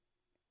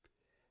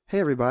Hey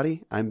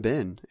everybody, I'm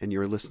Ben, and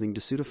you're listening to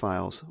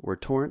Pseudophiles, where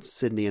Torrance,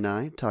 Sydney, and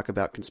I talk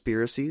about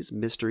conspiracies,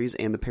 mysteries,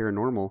 and the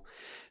paranormal.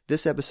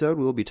 This episode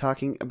we'll be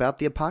talking about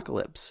the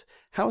apocalypse.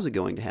 How is it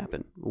going to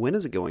happen? When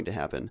is it going to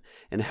happen?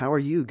 And how are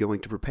you going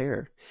to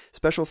prepare?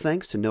 Special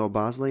thanks to Noah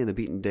Bosley and the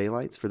Beaten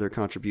Daylights for their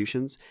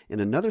contributions, and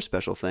another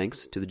special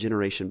thanks to the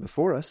generation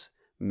before us,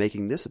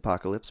 making this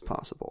apocalypse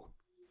possible.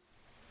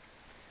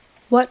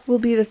 What will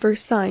be the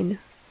first sign?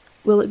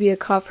 Will it be a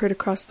cough heard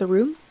across the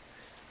room?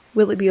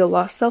 Will it be a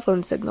lost cell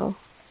phone signal?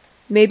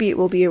 Maybe it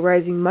will be a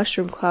rising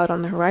mushroom cloud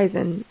on the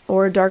horizon,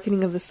 or a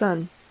darkening of the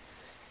sun.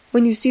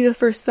 When you see the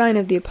first sign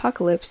of the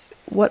apocalypse,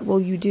 what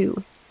will you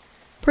do?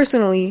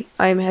 Personally,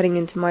 I am heading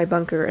into my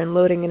bunker and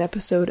loading an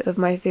episode of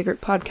my favorite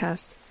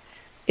podcast.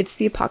 It's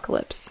the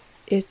apocalypse.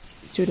 It's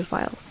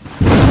Pseudophiles.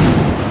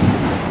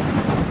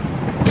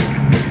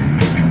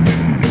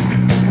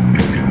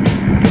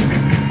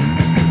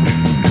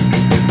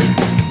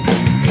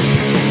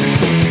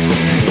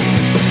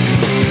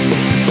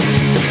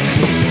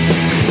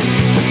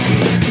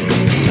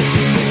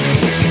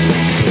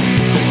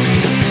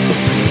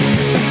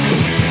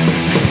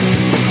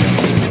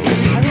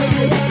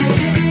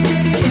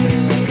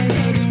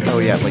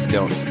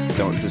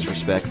 Don't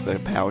disrespect the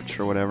pouch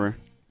or whatever.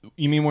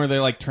 You mean where they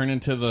like turn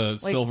into the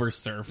Silver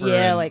Surfer?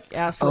 Yeah, and... like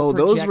astral Oh,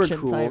 those were projection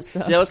cool. type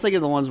stuff. See, I was thinking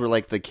of the ones where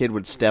like the kid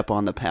would step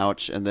on the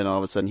pouch and then all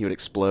of a sudden he would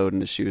explode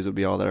and his shoes would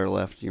be all that are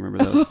left. Do you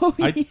remember those? Oh,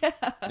 I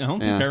don't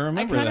think I I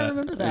remember kind that. of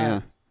remember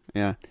that.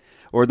 Yeah.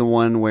 Or the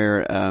one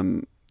where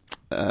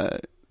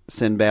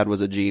Sinbad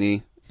was a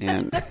genie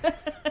and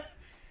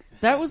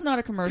That was not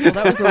a commercial.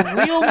 That was a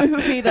real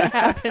movie that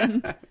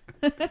happened.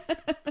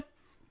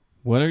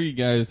 What are you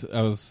guys...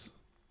 I was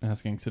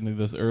asking Sydney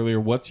this earlier.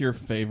 What's your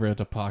favorite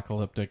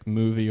apocalyptic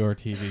movie or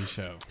TV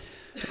show?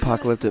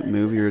 apocalyptic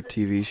movie or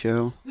TV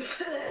show.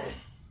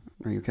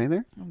 Are you okay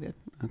there? I'm good.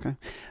 Okay.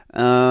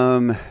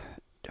 Oh,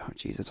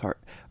 geez, it's hard.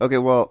 Okay,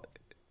 well,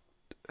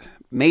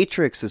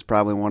 Matrix is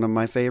probably one of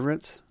my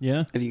favorites.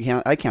 Yeah? If you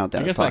count, I count that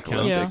I as guess that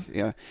counts.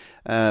 apocalyptic.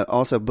 Yeah.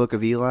 Also, Book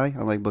of Eli.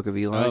 I like Book of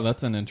Eli. Oh,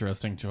 that's an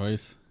interesting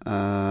choice.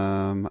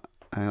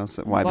 I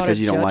also why A lot because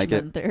of you don't like it.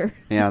 judgment there.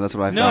 Yeah, that's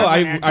what I No,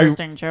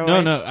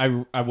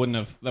 thought. I wouldn't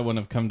have. That wouldn't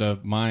have come to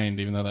mind,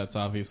 even though that's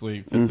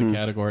obviously fits the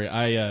category.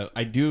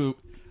 I do.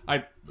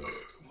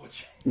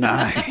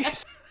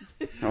 Nice.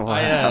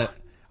 Wow.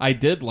 I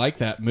did like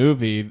that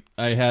movie.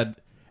 I had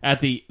at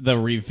the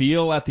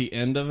reveal at the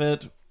end of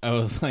it. I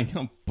was like,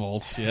 oh,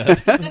 bullshit.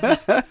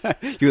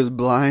 He was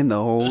blind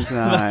the whole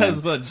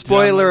time. the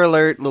Spoiler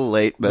alert, a little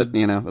late, but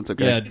that's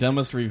okay. Yeah,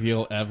 dumbest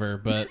reveal ever.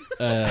 But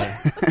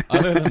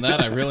other than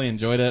that, I really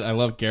enjoyed it. I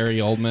love Gary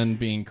Oldman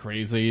being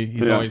crazy.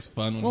 He's always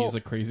fun when he's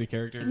a crazy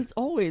character. He's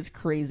always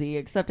crazy,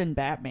 except in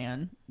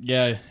Batman.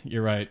 Yeah,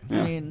 you're right.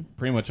 I mean,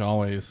 pretty much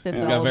always. Fifth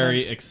He's got a very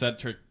Element.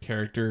 eccentric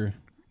character,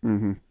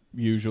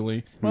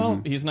 usually.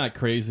 Well, he's not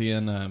crazy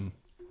in...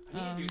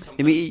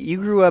 I mean, you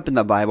grew up in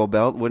the Bible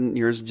Belt. Wouldn't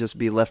yours just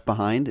be Left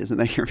Behind? Isn't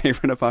that your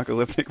favorite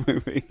apocalyptic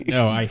movie?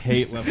 No, I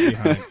hate Left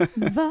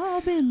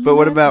Behind. But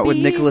what about with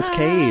Nicolas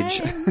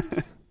Cage?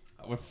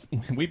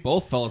 We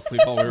both fell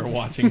asleep while we were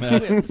watching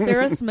that.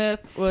 Sarah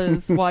Smith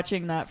was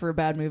watching that for a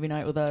bad movie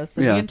night with us,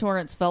 and me and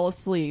Torrance fell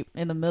asleep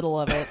in the middle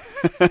of it,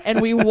 and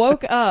we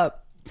woke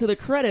up to the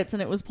credits,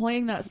 and it was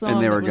playing that song.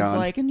 And they were that was gone.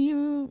 like, and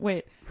you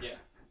wait. Yeah.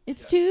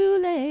 It's too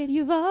late,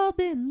 you've all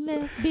been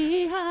left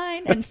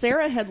behind. And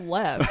Sarah had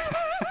left.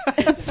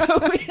 And so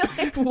we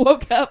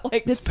woke up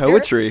like, did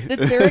poetry. Did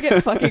Sarah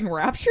get fucking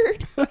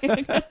raptured?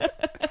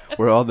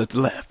 We're all that's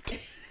left.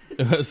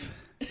 It was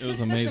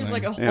amazing. There's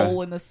like a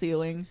hole in the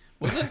ceiling.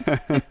 Was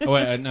it? Oh,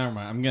 wait, never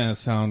mind. I'm going to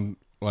sound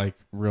like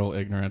real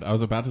ignorant. I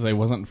was about to say,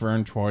 wasn't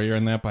Vern Troyer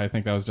in that, but I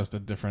think that was just a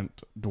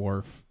different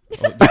dwarf.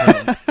 A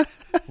different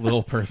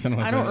little person.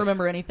 I don't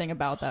remember anything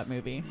about that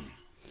movie.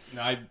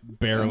 I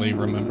barely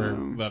remember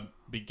the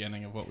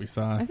beginning of what we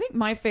saw. I think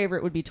my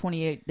favorite would be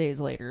 28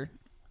 Days Later.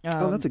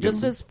 That's a good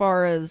just one. as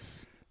far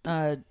as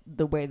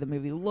the way the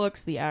movie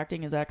looks, the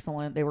acting is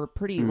excellent. They were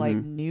pretty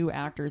new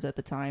actors at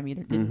the time. You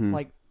didn't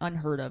like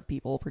unheard of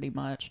people pretty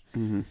much.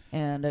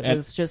 And it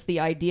was just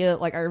the idea.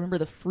 Like I remember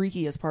the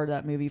freakiest part of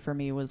that movie for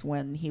me was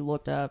when he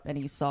looked up and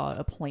he saw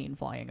a plane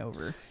flying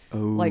over. Oh.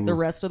 Like the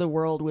rest of the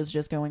world was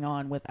just going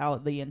on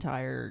without the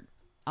entire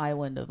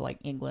island of like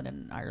England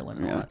and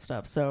Ireland and all that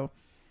stuff. So.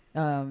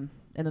 And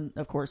then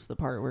of course the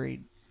part where he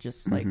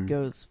just like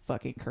goes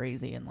fucking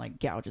crazy and like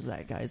gouges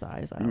that guy's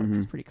eyes out.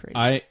 It's pretty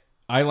crazy.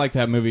 I like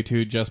that movie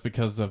too, just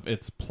because of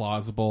its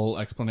plausible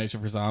explanation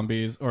for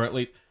zombies, or at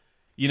least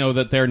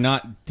that they're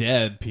not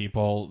dead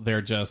people;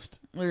 they're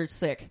just They're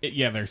sick.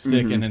 They're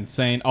sick and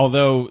insane.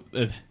 Although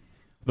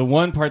the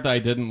one part that I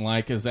didn't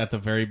like is at the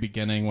very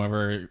beginning,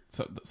 whenever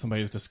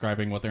somebody's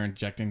describing what they're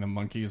injecting the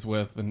monkeys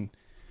with, and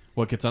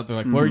what gets out. They're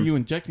like, "What are you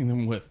injecting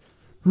them with?"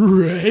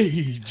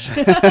 Rage.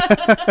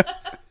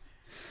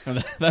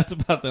 That's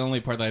about the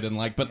only part that I didn't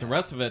like, but the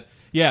rest of it,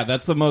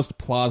 that's the most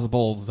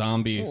plausible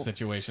zombie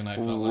situation I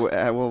felt like.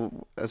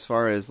 Well, as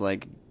far as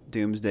like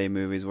doomsday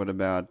movies, what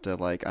about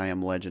like I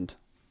Am Legend?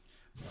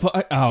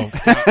 Oh, God.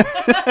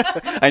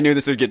 I knew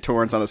this would get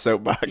Torrance on a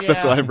soapbox.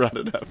 That's why I brought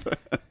it up.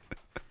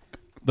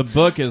 The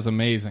book is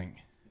amazing.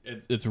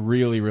 It's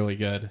really, really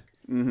good.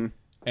 Mm-hmm.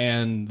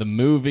 And the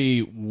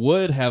movie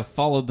would have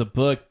followed the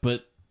book,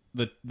 but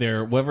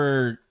their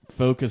whatever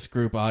focus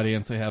group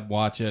audience they had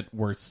watch it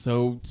were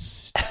so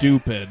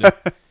stupid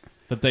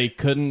that they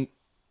couldn't,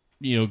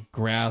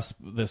 grasp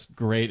this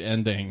great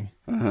ending.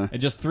 It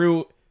just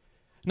threw.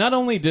 Not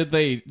only did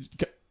they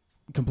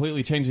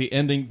completely change the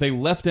ending, they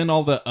left in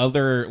all the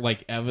other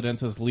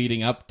evidences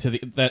leading up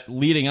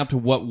to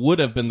what would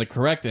have been the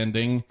correct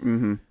ending.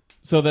 Mm-hmm.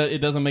 So that it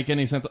doesn't make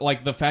any sense.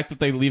 Like the fact that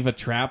they leave a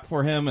trap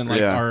for him and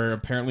are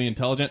apparently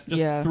intelligent,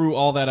 just threw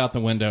all that out the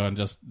window and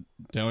just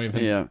don't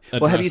even. Yeah.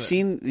 Well, have you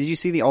seen? Did you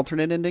see the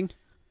alternate ending?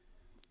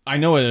 I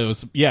know it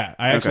was. Yeah,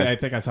 I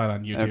think I saw it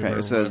on YouTube.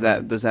 Okay, so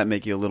does that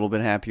make you a little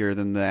bit happier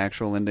than the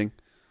actual ending?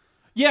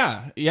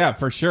 Yeah,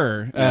 for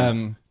sure.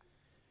 Yeah.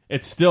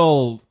 It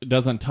still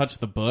doesn't touch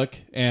the book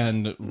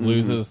and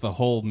loses the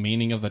whole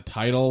meaning of the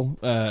title.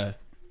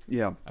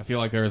 Yeah, I feel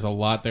like there's a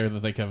lot there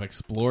that they could have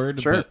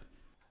explored. Sure. But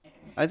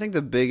I think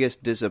the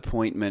biggest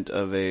disappointment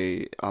of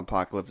a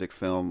apocalyptic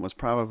film was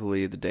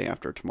probably The Day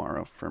After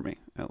Tomorrow, for me,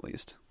 at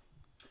least.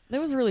 It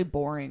was really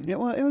boring. Yeah,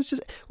 well, it was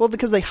just... Well,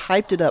 because they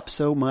hyped it up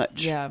so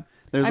much. Yeah.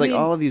 There's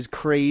all of these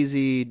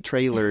crazy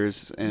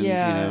trailers and,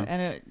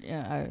 I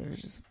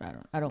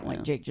don't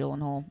like Jake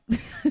Gyllenhaal.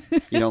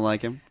 You don't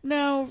like him?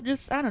 No,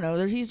 I don't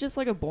know. He's just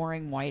like a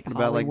boring white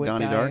Hollywood guy.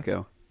 What about Donnie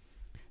Darko?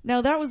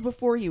 No, that was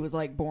before he was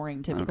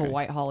boring, typical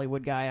white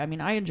Hollywood guy. I mean,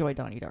 I enjoy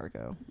Donnie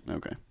Darko.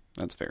 Okay,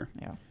 that's fair.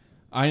 Yeah.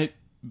 I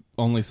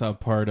only saw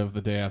part of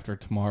The Day After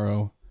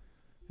Tomorrow.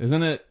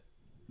 Isn't it?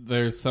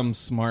 There's some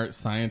smart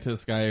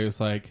scientist guy who's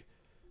like,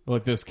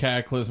 look, this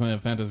cataclysmic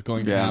event is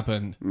going to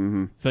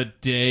happen the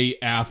day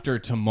after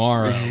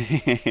tomorrow.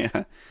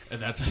 Yeah.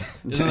 Isn't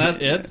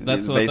that it?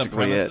 That's what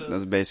basically the it.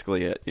 That's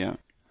basically it. Yeah.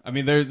 I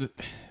mean,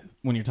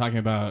 when you're talking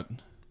about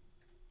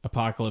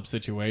apocalypse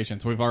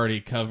situations, we've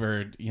already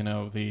covered,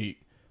 the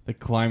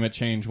climate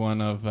change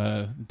one of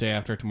Day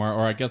After Tomorrow,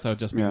 or I guess that would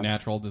just be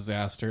natural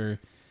disaster.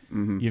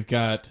 Mm-hmm. You've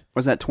got...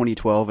 Was that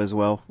 2012 as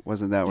well?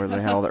 Wasn't that where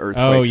they had all the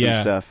earthquakes and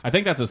stuff? I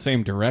think that's the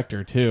same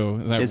director,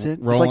 too. Is it?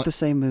 It's like the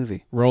same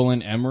movie.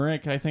 Roland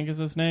Emmerich, I think is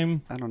his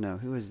name. I don't know.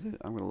 Who is it?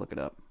 I'm going to look it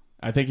up.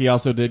 I think he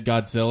also did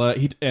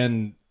Godzilla.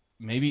 And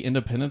maybe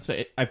Independence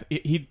Day.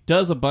 He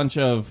does a bunch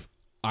of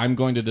I'm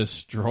going to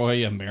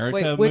destroy America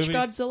Wait, which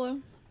movies. Godzilla?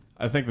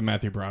 I think the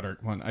Matthew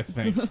Broderick one, I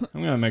think. I'm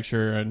going to make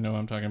sure I know what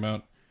I'm talking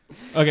about.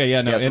 Okay,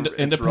 yeah, no.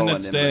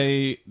 Independence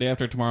Day, Day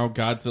After Tomorrow,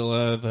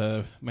 Godzilla,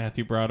 the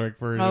Matthew Broderick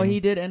version. Oh, he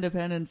did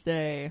Independence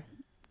Day.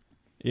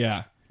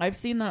 Yeah. I've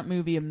seen that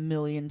movie a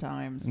million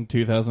times. In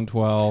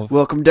 2012.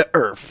 Welcome to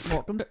Earth.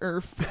 Welcome to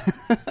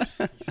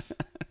Earth.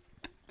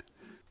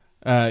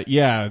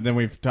 Yeah, then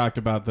we've talked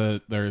about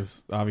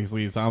there's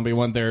obviously zombie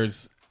one.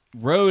 There's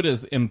Road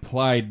is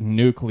implied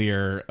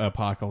nuclear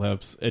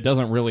apocalypse. It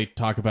doesn't really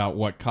talk about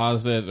what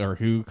caused it or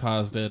who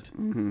caused it,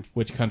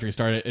 which country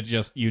started it. It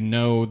just,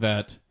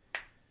 that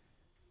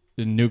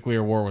the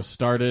nuclear war was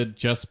started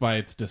just by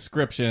its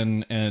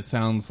description, and it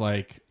sounds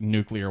like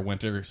nuclear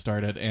winter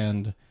started,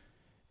 and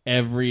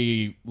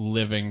every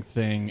living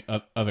thing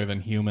other than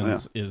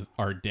humans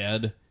are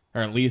dead,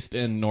 or at least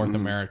in North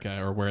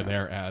America or where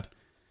they're at,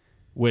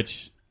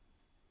 which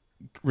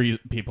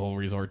people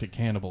resort to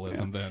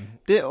cannibalism then.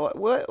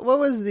 What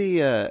was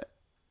the...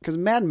 Because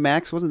Mad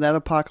Max, wasn't that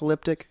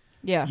apocalyptic?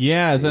 Yeah.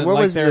 Yeah. What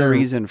was the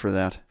reason for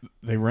that?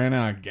 They ran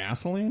out of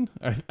gasoline?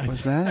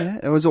 Was that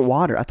it? Or was it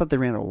water? I thought they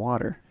ran out of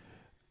water.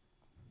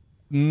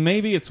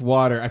 Maybe it's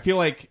water. I feel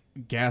like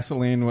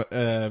gasoline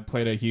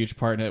played a huge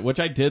part in it,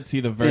 which I did see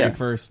the very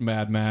first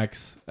Mad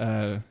Max.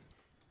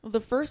 The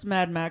first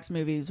Mad Max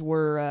movies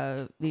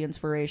were the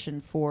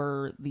inspiration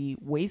for the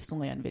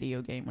Wasteland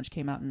video game, which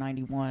came out in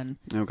 91.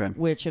 Okay.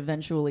 Which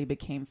eventually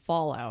became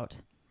Fallout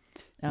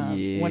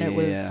when it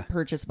was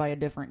purchased by a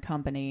different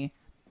company.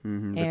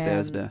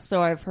 Bethesda.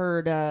 So I've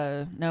heard...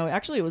 no,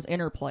 actually it was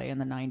Interplay in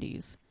the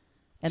 90s.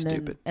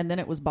 And then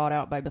it was bought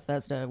out by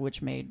Bethesda,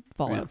 which made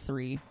Fallout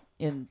 3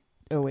 in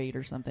 08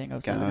 or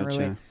something, 07 or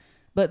 08.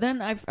 But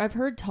then I've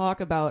heard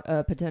talk about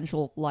a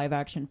potential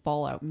live-action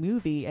Fallout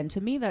movie, and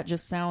to me that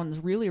just sounds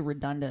really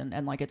redundant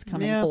and like it's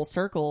coming full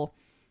circle,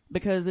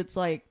 because it's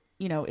like,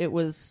 it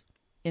was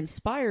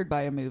inspired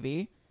by a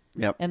movie,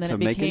 and then it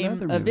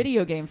became a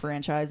video game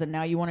franchise, and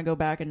now you want to go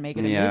back and make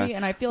it a movie,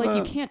 and I feel like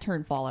you can't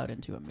turn Fallout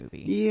into a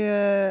movie.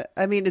 Yeah,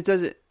 I mean, it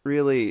doesn't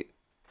really...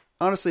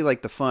 Honestly,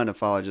 like the fun of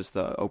Fallout, just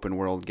the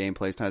open-world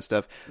gameplay kind of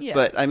stuff. Yeah.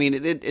 But, I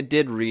mean, it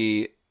did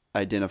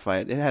re-identify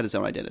it. It had its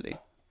own identity.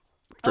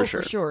 For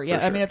sure.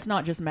 Yeah, I mean, it's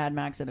not just Mad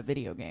Max in a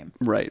video game.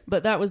 Right.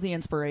 But that was the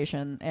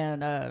inspiration,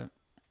 and I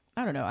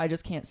don't know, I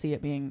just can't see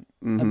it being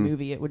a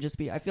movie. It would just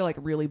be, I feel like,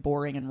 really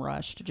boring and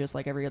rushed, just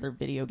like every other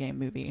video game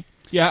movie.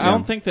 Yeah,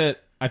 I think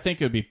it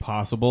would be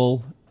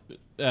possible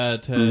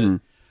to...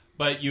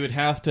 But you would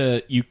have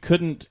to. You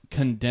couldn't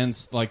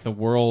condense like the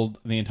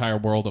entire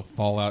world of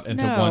Fallout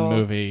into one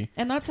movie.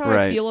 And that's how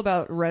I feel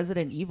about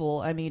Resident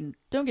Evil. I mean,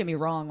 don't get me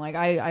wrong. Like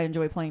I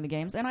enjoy playing the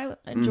games, and I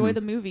enjoy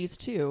the movies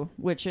too,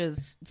 which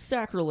is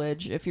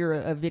sacrilege if you're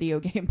a video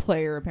game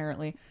player,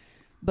 apparently.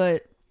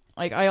 But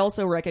like, I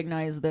also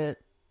recognize that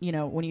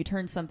when you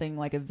turn something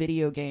like a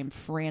video game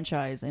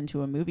franchise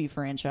into a movie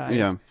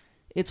franchise,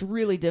 it's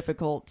really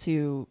difficult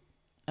to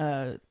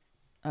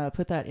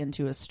put that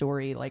into a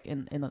story like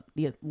in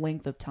the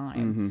length of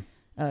time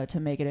to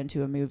make it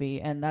into a movie.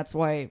 And that's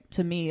why,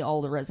 to me,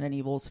 all the Resident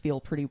Evils feel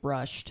pretty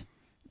rushed.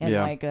 And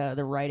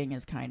the writing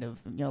is kind of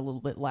a little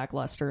bit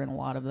lackluster in a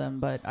lot of them,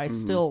 but I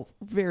still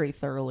very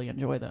thoroughly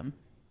enjoy them.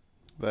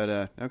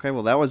 But, okay,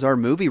 well, that was our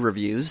movie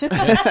reviews.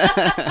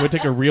 We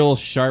took a real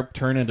sharp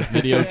turn into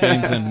video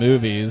games and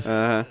movies,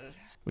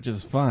 which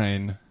is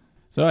fine.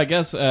 So I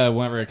guess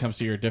whenever it comes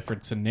to your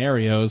different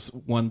scenarios,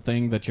 one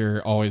thing that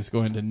you're always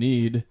going to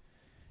need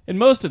in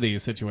most of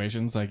these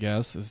situations, I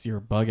guess, is your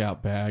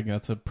bug-out bag.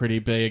 That's a pretty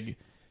big,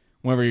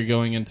 whenever you're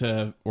going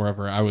into,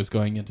 wherever I was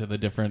going into the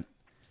different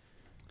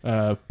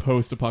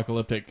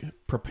post-apocalyptic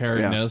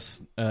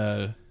preparedness,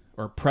 or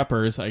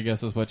preppers, I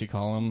guess is what you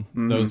call them,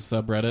 those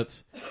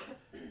subreddits.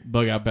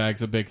 Bug-out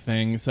bag's a big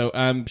thing. So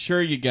I'm sure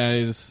you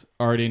guys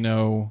already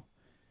know.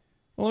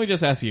 Well, let me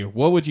just ask you,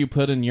 what would you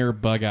put in your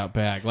bug-out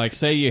bag? Like,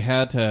 say you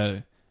had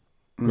to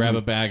grab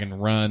a bag and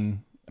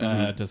run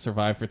to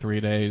survive for 3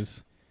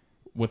 days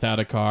without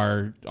a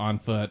car, on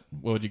foot.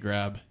 What would you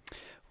grab?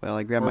 Well,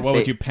 I grab what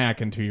would you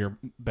pack into your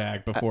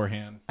bag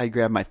beforehand? I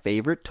grab my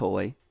favorite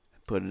toy,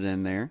 put it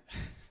in there.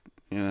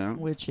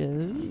 Which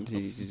is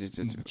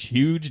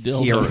huge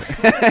dildo.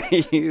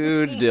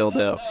 Huge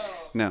dildo.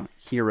 No,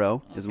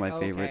 Hero is my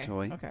favorite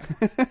toy. Okay.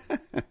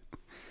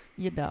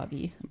 You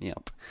doggy.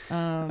 Yep.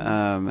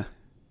 Well,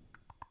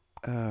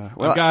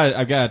 I've got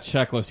a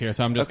checklist here,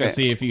 so I'm just gonna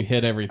see if you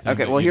hit everything.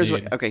 Okay. Well, here's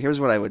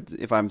what I would,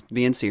 if I'm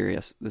being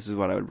serious. This is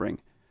what I would bring.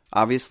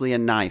 Obviously, a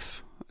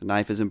knife. A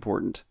knife is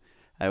important.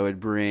 I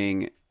would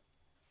bring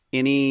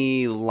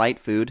any light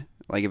food,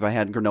 like if I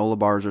had granola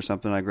bars or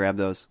something, I'd grab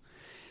those.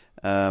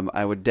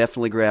 I would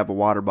definitely grab a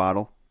water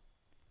bottle.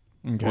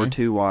 Okay. Or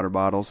 2 water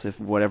bottles, if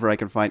whatever I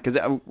can find. Because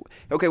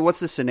what's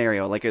the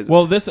scenario? Like,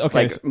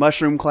 like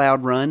mushroom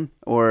cloud run,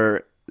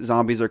 or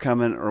zombies are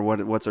coming, or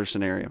what's our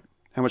scenario?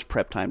 How much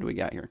prep time do we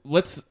got here?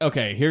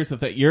 Here's the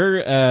thing.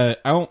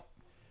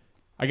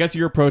 I guess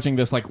you're approaching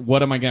this like,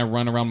 what am I going to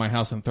run around my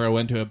house and throw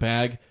into a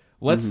bag?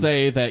 Let's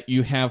say that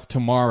you have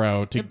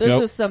tomorrow to go.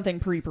 This is something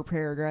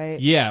pre-prepared, right?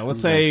 Yeah, let's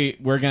say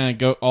we're going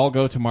to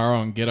go tomorrow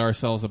and get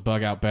ourselves a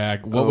bug-out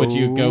bag. What would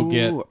you go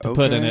get to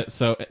put in it?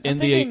 So I'm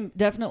thinking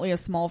definitely a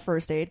small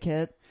first aid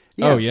kit.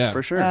 Yeah,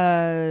 for sure. Gauze,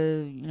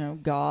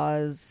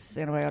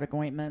 antibiotic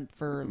ointment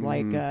for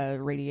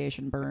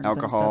radiation burns and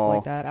stuff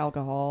like that.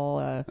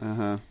 Alcohol.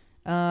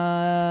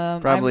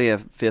 Probably a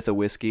fifth of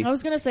whiskey. I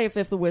was going to say a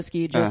fifth of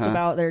whiskey, just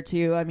about there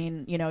too. I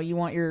mean, you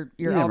want your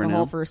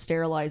alcohol for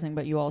sterilizing,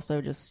 but you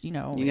also just, you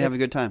can have a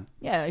good time.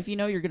 Yeah, if you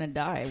know you're going to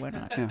die, why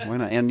not? Yeah, why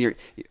not? And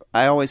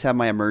I always have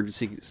my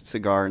emergency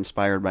cigar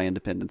inspired by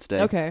Independence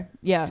Day. Okay,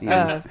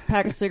 yeah.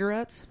 Pack of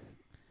cigarettes.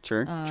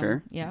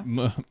 Sure. Yeah.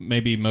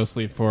 Maybe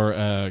mostly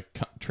for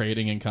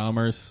trading and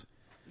commerce.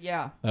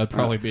 Yeah. That would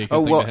probably be a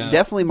good thing to have.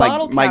 Definitely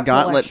my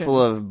gauntlet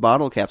full of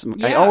bottle caps.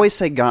 Yeah. I always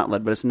say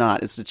gauntlet, but it's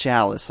not. It's a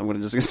chalice. I'm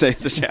just going to say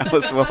it's a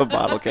chalice full of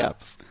bottle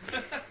caps.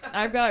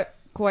 I've got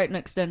quite an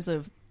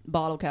extensive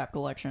bottle cap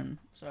collection.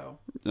 So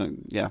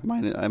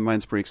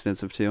mine's pretty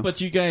extensive too. But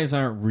you guys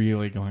aren't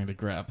really going to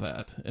grab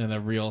that in a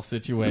real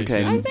situation.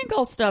 Okay. I think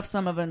I'll stuff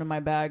some of it into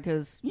my bag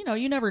because,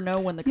 you never know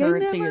when the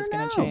currency is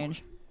going to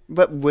change.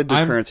 But would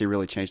the currency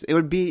really change? It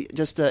would be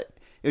just a...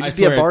 It would just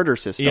be a barter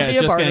system. Yeah,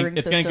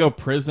 it's going to go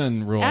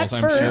prison rules,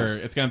 I'm sure.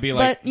 It's going to be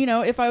like...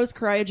 But, if I was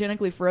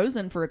cryogenically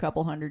frozen for a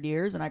couple hundred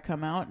years and I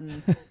come out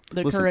and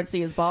the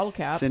currency is bottle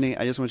caps... Sydney,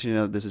 I just want you to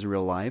know this is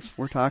real life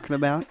we're talking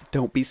about.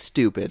 Don't be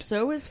stupid.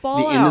 So is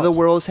Fallout. The end of the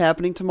world is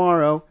happening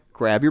tomorrow.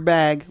 Grab your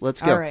bag.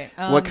 Let's go. All right,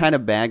 what kind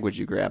of bag would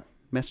you grab?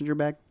 Messenger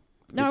bag?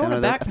 No, I want a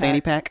backpack. A fanny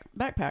pack?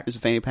 Backpack. There's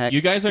a fanny pack.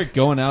 You guys are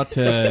going out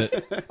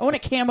to... I want a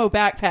camo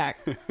backpack.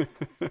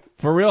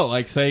 For real,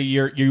 like say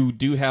you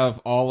do have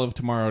all of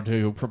tomorrow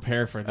to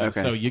prepare for this,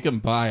 so you can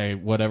buy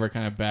whatever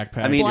kind of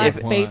backpack. I mean, black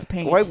face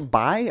paint. Why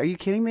buy? Are you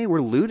kidding me? We're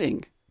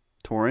looting,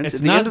 Torrance.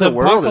 It's the not end of the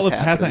world. Apocalypse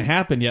hasn't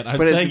happened yet.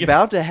 But it's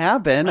about to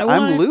happen.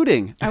 I'm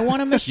looting. I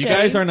want a machete. You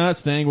guys are not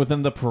staying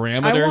within the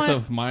parameters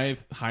of my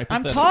hypothetical.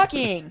 I'm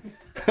talking.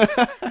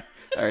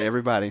 All right,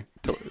 everybody.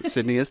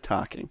 Sydney is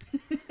talking.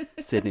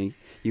 Sydney,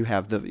 you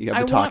have the talking stick.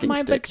 I want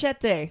my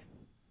machete.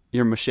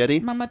 Your machete?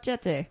 My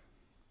machete.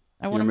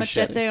 I want a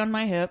machete on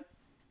my hip,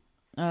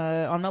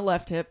 on my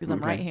left hip because I'm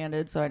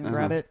right-handed, so I can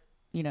grab it.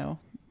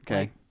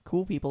 Like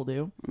cool people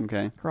do.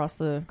 Okay. Across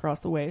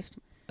the waist.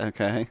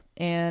 Okay.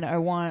 And I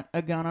want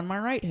a gun on my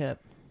right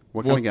hip.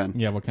 What kind of gun?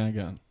 Yeah, what kind of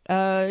gun?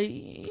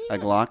 A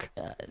Glock?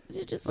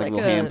 Just like a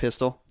little hand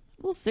pistol?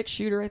 A little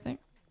 6-shooter, I think.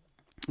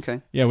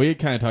 Okay. Yeah, we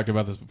kind of talked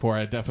about this before.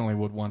 I definitely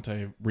would want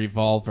a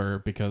revolver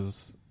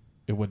because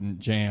it wouldn't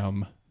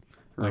jam.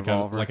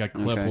 revolver? like a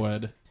clip Okay.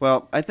 would.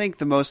 Well, I think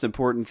the most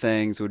important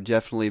things would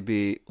definitely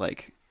be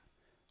like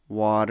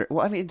water.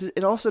 Well, I mean,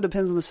 it also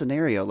depends on the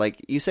scenario.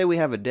 Like you say, we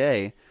have a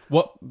day,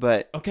 Well,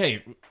 but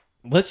okay,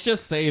 let's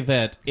just say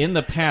that in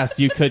the past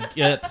you could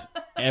get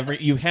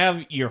you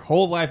have your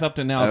whole life up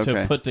to now to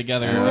Okay. put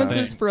together Torrance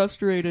everything. is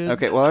frustrated.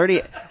 okay.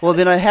 Well,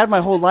 then I had my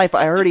whole life.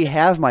 I already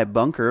have my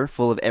bunker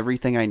full of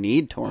everything I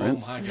need,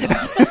 Torrance. Oh my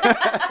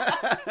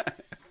god.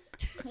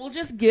 We'll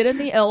just get in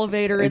the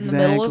elevator in the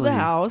middle of the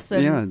house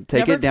and yeah,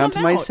 take never it down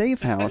come to my out.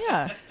 safe house.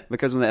 Yeah.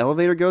 Because when the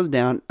elevator goes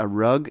down, a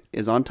rug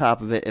is on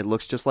top of it. It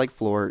looks just like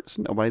floor,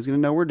 so nobody's gonna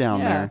know we're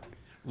down Yeah.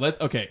 there.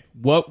 Okay,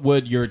 what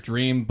would your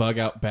dream bug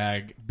out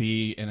bag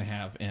be and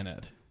have in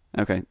it?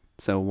 Okay,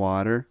 so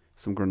water,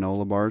 some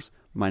granola bars,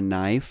 my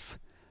knife.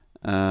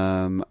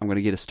 I'm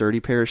gonna get a sturdy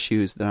pair of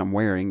shoes that I'm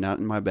wearing, not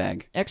in my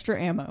bag.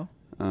 Extra ammo.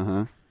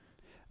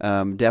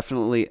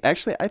 Definitely.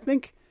 Actually, I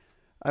think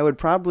I would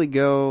probably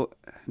go.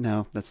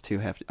 No, that's too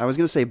hefty. I was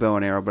gonna say bow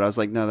and arrow, but I was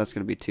like, no, that's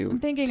gonna be too. I'm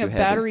thinking too of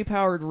heavy.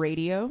 battery-powered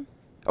radio.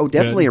 Oh,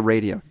 definitely Good. a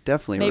radio.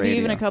 Definitely Maybe a radio.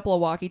 even a couple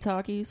of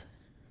walkie-talkies.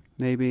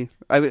 Maybe.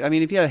 I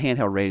mean, if you had a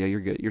handheld radio, you're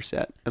good. You're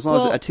set. As long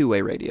as Well- a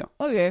two-way radio.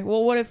 Okay,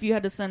 well, what if you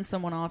had to send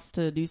someone off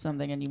to do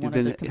something and you wanted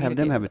to Then communicate? have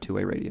them have a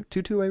two-way radio.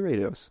 Two-way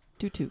radios.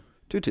 Two.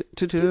 Two-way.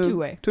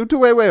 Two-way.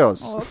 Two-way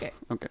radios. Oh, okay.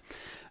 Okay.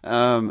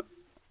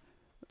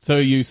 So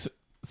you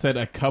said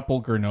a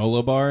couple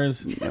granola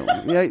bars.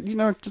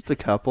 Yeah, just a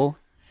couple.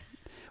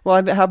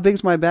 Well, how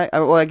big's my back?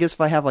 Well, I guess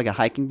if I have like a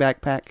hiking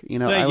backpack,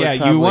 So I would yeah,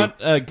 probably, you want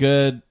a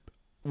good.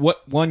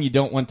 What one you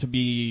don't want to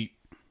be.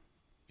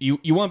 You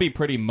want to be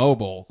pretty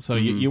mobile, so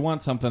you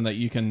want something that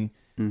you can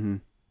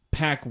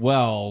pack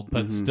well,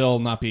 but still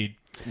not be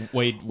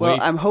way. Well,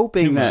 I'm too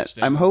hoping much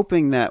that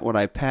down. what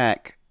I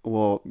pack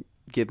will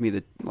give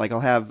me I'll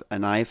have a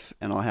knife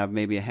and I'll have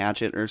maybe a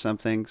hatchet or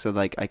something, so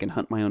like I can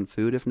hunt my own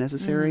food if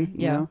necessary. You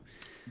yeah. know.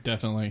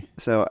 Definitely.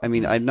 So I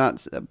mean, I'm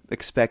not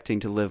expecting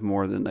to live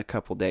more than a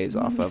couple days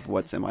off of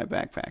what's in my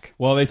backpack.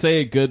 Well, they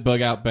say a good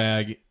bug out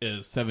bag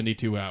is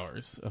 72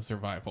 hours of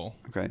survival.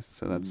 Okay,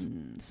 so that's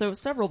So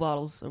several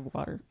bottles of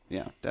water.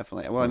 yeah,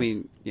 definitely. Well, I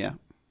mean, yeah.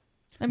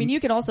 I mean, you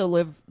can also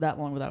live that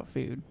long without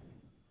food.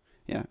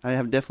 Yeah, I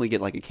have definitely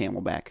get like a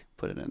Camelback,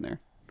 put it in there.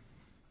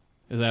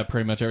 Is that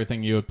pretty much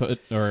everything you would put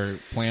or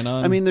plan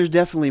on? I mean, there's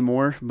definitely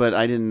more, but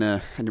I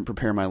didn't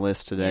prepare my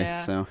list today,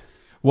 Yeah. so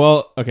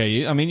well, okay.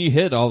 You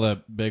hit all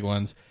the big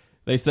ones.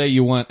 They say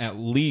you want at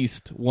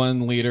least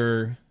 1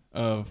 liter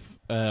of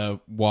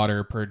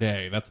water per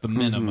day. That's the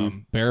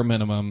minimum, bare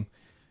minimum.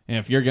 And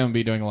if you're going to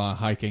be doing a lot of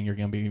hiking, you're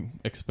going to be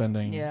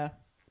expending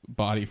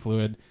body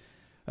fluid.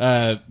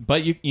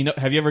 But you know,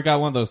 have you ever got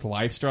one of those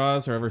life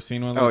straws or ever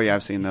seen one of those? oh yeah,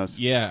 I've seen those.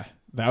 Yeah,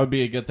 that would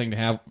be a good thing to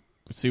have.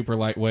 Super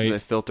lightweight. They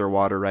filter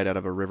water right out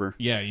of a river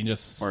Yeah, you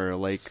just or a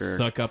lake or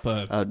suck up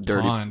a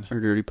dirty pond. or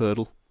dirty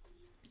puddle.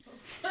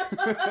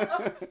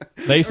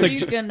 They Or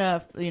suggest you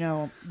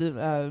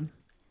can,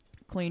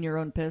 clean your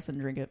own piss and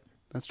drink it.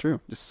 That's true.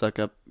 Just suck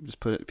up, just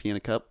pee in a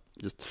cup,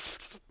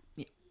 just.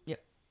 Yep.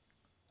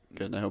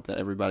 Good. I hope that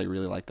everybody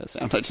really liked that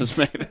sound I just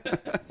made.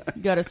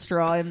 You got a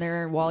straw in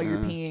there while you're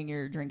peeing,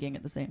 you're drinking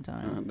at the same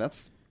time.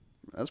 That's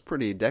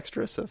pretty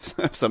dexterous of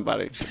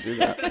somebody to do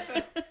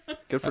that.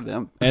 Good for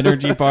them.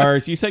 energy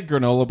bars. You said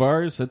granola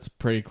bars. That's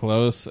pretty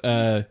close.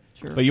 Sure.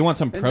 But you want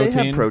some And protein.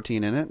 they have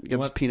protein in it. Get some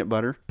What- peanut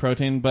butter.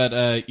 Protein, but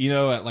at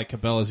like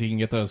Cabela's, you can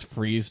get those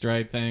freeze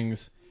dried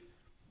things.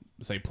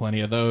 Say plenty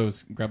of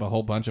those. Grab a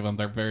whole bunch of them.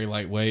 They're very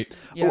lightweight.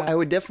 Yeah. Oh, I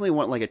would definitely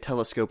want like a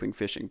telescoping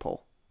fishing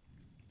pole.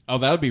 Oh,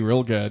 that would be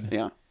real good.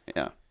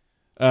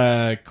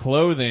 Yeah.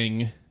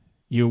 Clothing.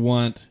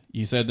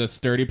 You said a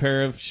sturdy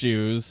pair of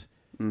shoes.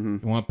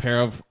 You want a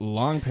pair of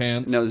long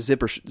pants. No,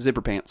 zipper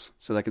pants,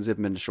 so that I can zip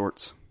them into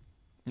shorts.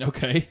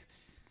 Okay.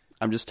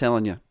 I'm just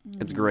telling you,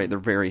 it's great. They're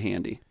very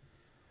handy.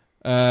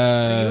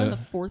 Are you in the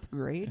 4th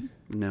grade?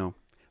 No,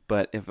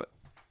 but if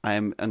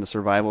I'm in a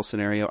survival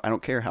scenario, I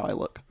don't care how I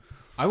look.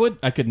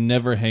 I could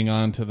never hang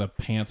on to the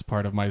pants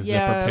part of my Yeah,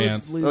 zipper I would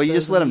pants. lose Oh, you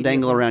those just let them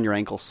dangle immediately. around your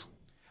ankles.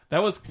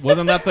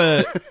 Wasn't that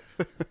the?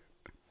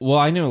 Well,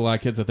 I knew a lot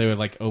of kids that they would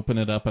like open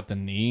it up at the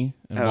knee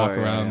and Oh, walk yeah,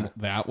 around yeah.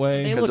 that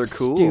way. They 'Cause look they're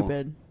cool.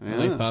 stupid. Yeah.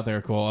 They thought they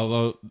were cool.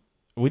 Although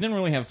we didn't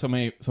really have so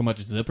much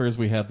zippers.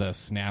 We had the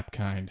snap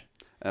kind.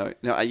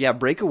 No, yeah,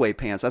 breakaway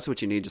pants. That's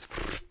what you need.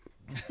 Just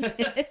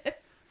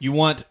You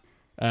want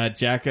a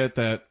jacket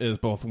that is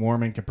both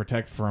warm and can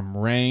protect from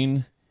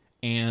rain,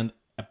 and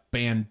a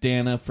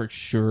bandana for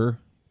sure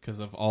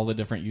because of all the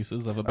different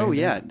uses of a bandana. oh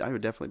yeah, I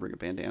would definitely bring a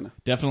bandana.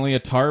 Definitely a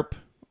tarp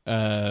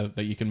that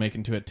you can make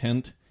into a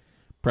tent.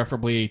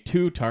 Preferably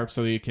 2 tarps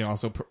so that you can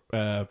also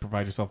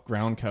provide yourself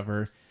ground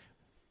cover.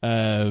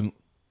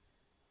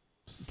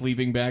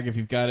 Sleeping bag if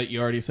you've got it.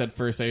 You already said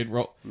first aid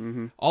roll.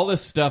 All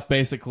this stuff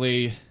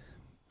basically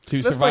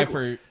to That's survive like-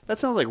 for. That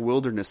sounds like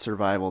wilderness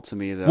survival to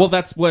me, though. Well,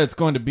 that's what it's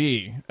going to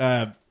be.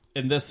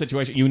 In this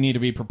situation, you need to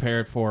be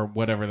prepared for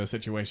whatever the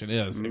situation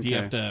is. If you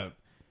Okay. have to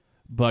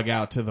bug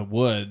out to the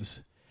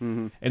woods.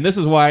 And this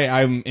is why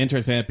I'm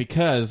interested in it,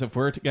 because if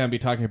we're going to be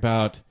talking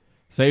about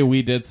say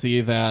we did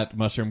see that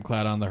mushroom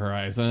cloud on the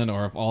horizon,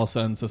 or if all of a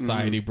sudden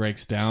society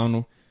breaks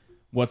down,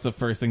 what's the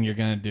first thing you're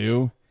going to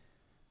do?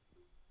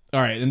 All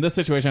right, in this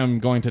situation, I'm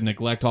going to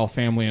neglect all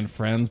family and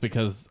friends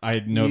because I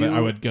know that I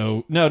would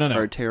go... No.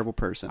 Are a terrible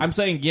person. I'm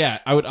saying, yeah,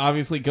 I would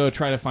obviously go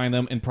try to find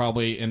them and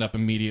probably end up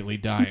immediately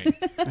dying.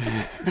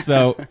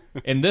 So,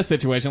 in this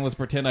situation, let's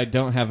pretend I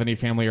don't have any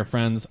family or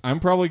friends. I'm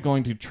probably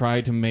going to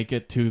try to make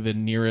it to the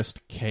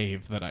nearest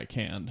cave that I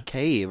can.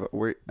 Cave?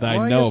 That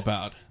I know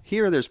about.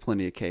 Here, there's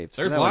plenty of caves.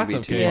 There's so lots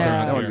of caves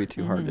around That here. would be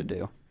too hard to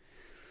do.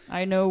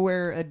 I know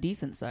where a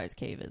decent sized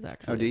cave is,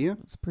 actually. Oh, do you?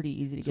 It's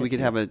pretty easy to So get we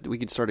could to. we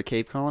could start a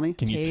cave colony?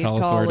 Can you Cave tell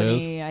us colony. where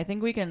it is? I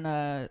think we can,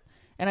 and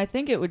I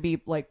think it would be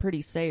like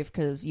pretty safe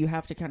because you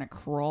have to kind of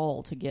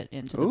crawl to get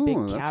into the big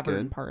that's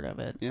cavern good. part of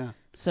it. Yeah.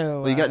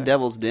 So Well, you got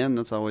Devil's Den.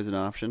 That's always an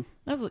option.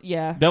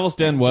 yeah. Devil's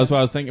Den was what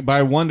I was thinking, but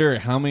I wonder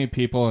how many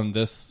people in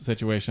this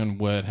situation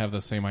would have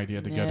the same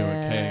idea to go to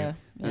a cave.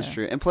 That's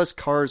true. And plus,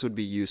 cars would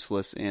be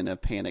useless in a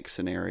panic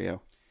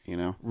scenario. You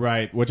know,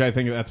 right? Which I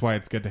think that's why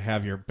it's good to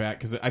have your back,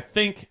 because I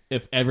think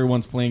if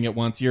everyone's fleeing at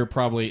once, you're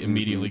probably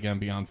immediately going to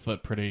be on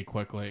foot pretty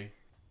quickly.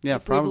 Yeah,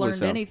 If probably we've learned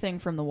so. anything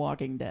from The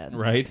Walking Dead,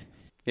 Right?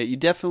 Yeah, you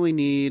definitely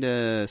need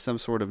some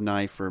sort of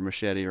knife or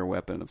machete or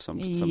weapon of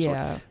some sort.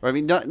 Or, I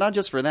mean, not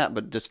just for that,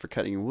 but just for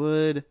cutting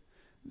wood.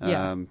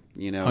 Yeah.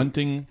 You know,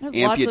 Hunting. There's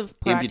lots of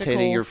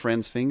amputating your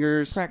friend's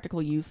fingers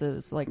practical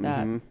uses like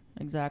that.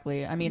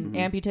 Exactly. I mean,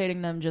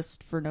 amputating them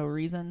just for no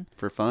reason.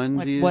 for Like,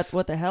 funsies.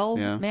 what the hell,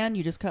 Yeah. man?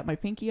 You just cut my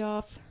pinky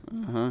off.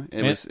 And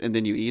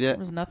then you eat it.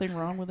 There's nothing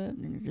wrong with it,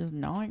 and you're just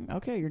gnawing.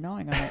 Okay, you're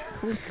gnawing on it.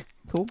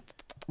 Cool.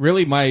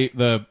 Really,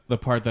 the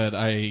part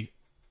that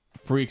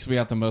freaks me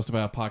out the most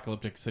about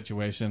apocalyptic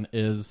situation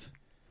is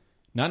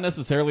not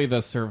necessarily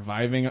the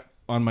surviving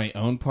on my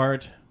own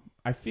part.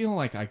 I feel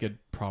like I could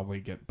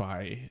probably get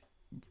by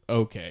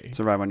okay.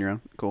 Survive on your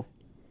own. Cool.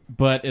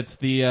 But it's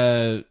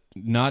the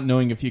not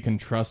knowing if you can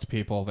trust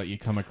people that you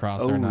come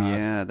across or not.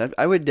 Yeah,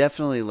 I would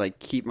definitely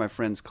keep my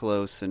friends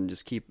close and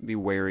just be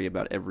wary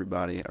about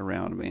everybody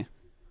around me.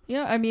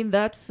 Yeah, I mean,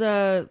 that's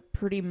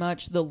pretty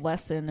much the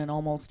lesson in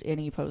almost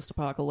any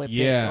post-apocalyptic.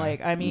 Yeah.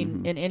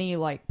 In any,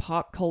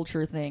 pop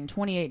culture thing,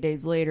 28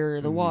 Days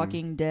Later, The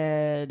Walking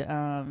Dead,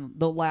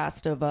 The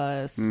Last of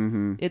Us,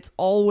 it's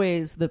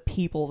always the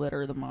people that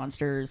are the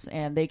monsters,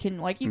 and they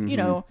can, you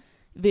know,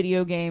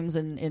 video games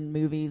and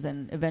movies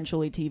and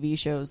eventually TV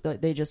shows,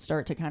 that they just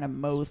start to kind of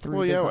mow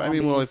through the zombies. I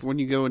mean, when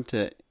you go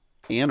into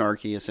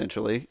anarchy,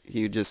 essentially,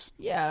 you just...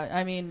 Yeah,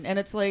 I mean, and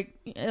it's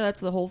that's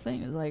the whole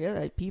thing.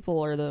 Is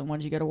people are the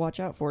ones you got to watch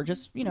out for.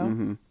 Just, you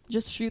know,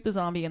 just shoot the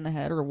zombie in the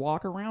head or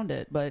walk around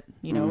it. But,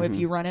 you know, if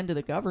you run into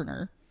the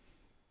governor,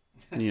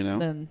 you know,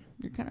 then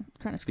you're kind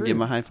of screwed. give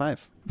him a high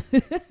five.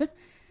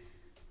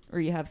 Or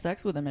you have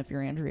sex with him if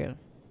you're Andrea.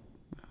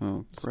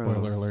 Oh, gross.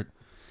 Spoiler alert.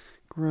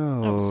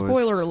 Gross. Oh,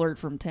 spoiler alert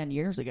from 10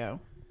 years ago.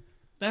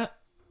 That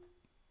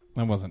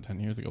wasn't 10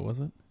 years ago, was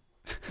it?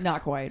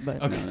 Not quite,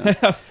 but... Okay.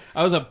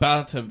 I was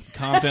about to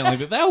confidently,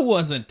 but that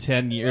wasn't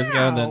 10 years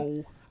ago. And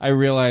then I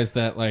realized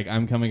that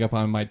I'm coming up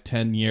on my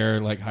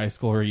 10-year high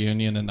school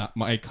reunion, and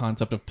my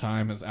concept of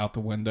time is out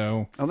the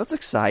window. Oh, that's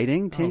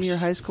exciting. 10-year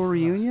high school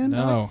reunion?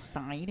 No.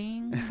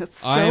 Exciting. That's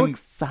so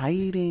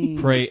exciting.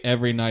 Pray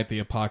every night the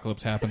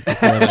apocalypse happens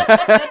before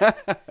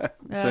that.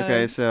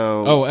 Okay,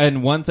 so... Oh,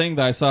 and one thing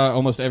that I saw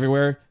almost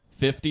everywhere,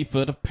 50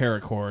 foot of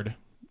paracord.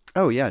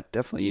 Oh, yeah,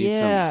 definitely. You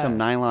Yeah. need some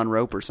nylon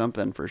rope or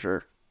something for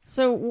sure.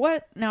 So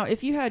now,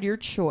 if you had your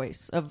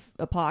choice of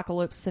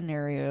apocalypse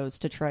scenarios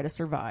to try to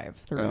survive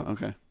through, Oh,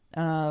 okay.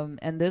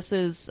 and this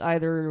is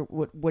either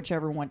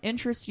whichever one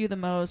interests you the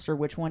most or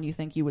which one you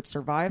think you would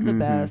survive the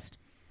best,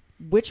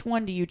 which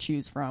one do you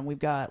choose from? We've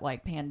got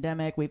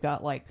pandemic, we've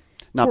got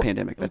Not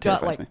pandemic, that we've got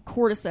terrifies me.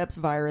 cordyceps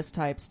virus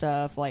type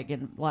stuff, like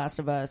in Last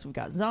of Us. We've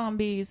got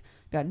zombies,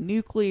 got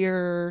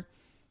nuclear,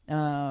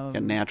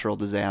 Got natural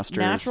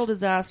disasters.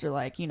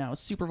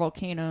 super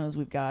volcanoes.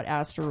 We've got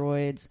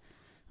asteroids.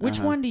 Which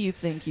one do you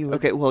think you would...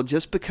 Okay, well,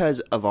 just because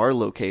of our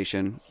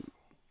location,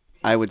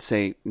 I would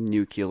say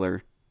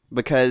nuclear.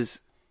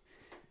 Because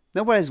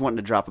nobody's wanting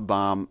to drop a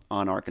bomb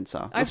on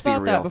Arkansas. I've Let's be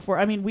thought real. that before.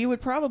 I mean, we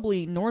would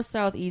probably north,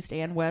 south, east,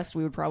 and west.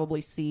 We would probably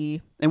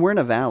see. And we're in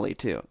a valley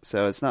too,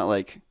 so it's not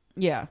like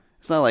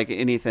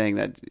anything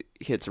that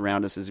hits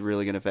around us is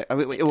really going to affect. I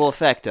mean, it will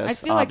affect us. I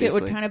feel like it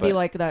would obviously, kind of be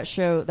like that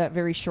show, that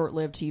very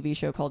short-lived TV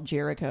show called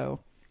Jericho.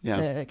 Yeah.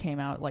 That came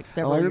out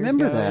several I years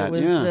remember ago. that, It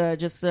was yeah.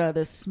 just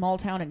this small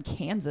town in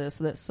Kansas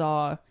that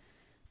saw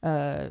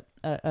a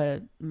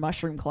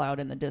mushroom cloud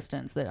in the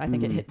distance. That I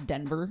think it hit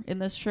Denver in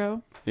this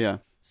show. Yeah.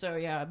 So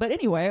yeah, but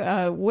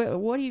anyway,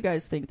 what do you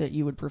guys think that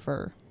you would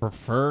prefer?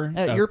 Prefer?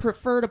 Your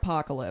preferred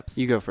apocalypse?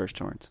 You go first,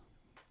 Torrance.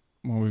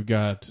 Well, we've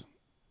got...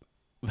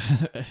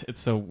 it's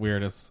so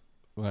weird. It's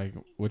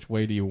which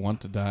way do you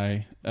want to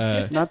die?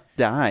 Not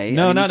die.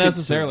 No, I mean, not you could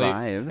necessarily.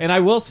 survive. And I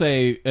will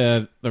say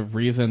the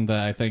reason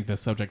that I think this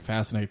subject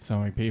fascinates so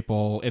many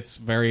people, it's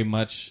very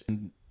much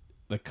in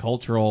the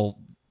cultural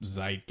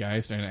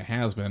zeitgeist, and it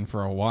has been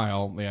for a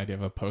while, the idea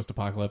of a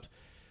post-apocalypse.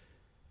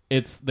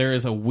 There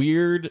is a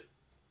weird,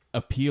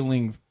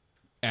 appealing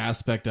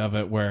aspect of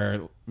it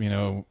where,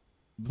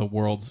 the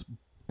world's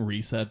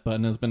reset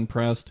button has been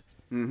pressed.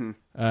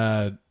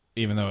 Mm-hmm.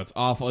 Even though it's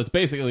awful, it's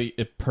basically,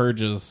 it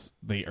purges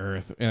the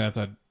earth, and that's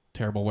a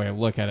terrible way to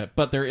look at it.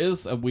 But there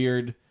is a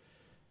weird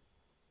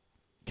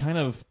kind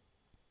of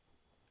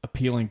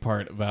appealing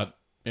part about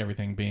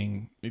everything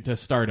being to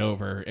start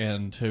over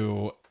and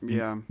to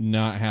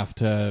not have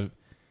to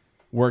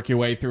work your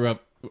way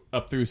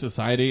up through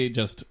society,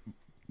 just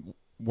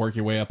work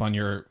your way up on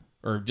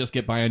or just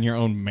get by on your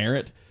own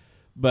merit,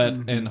 but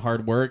and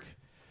hard work.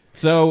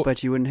 So,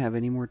 but you wouldn't have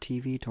any more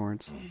TV,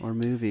 Torrance, or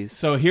movies.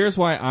 So here's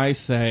why I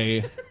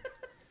say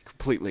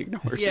completely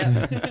ignored.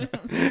 Yeah.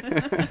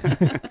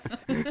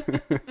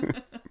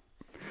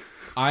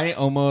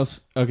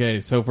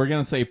 So if we're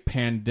gonna say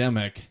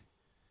pandemic,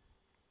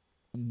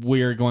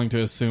 we're going to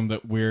assume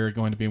that we're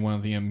going to be one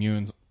of the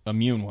immune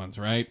ones,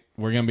 right?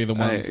 We're going to be the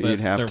ones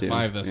that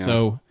survive this. Yeah.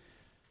 So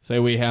say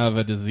we have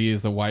a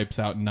disease that wipes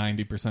out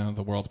 90% of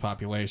the world's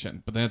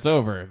population, but then it's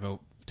over. The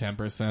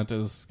 10%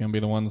 is going to be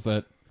the ones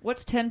that...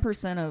 What's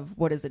 10% of,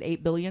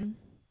 8 billion?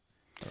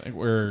 I think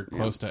we're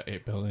close to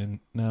 8 billion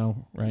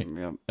now, right?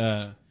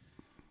 Yep.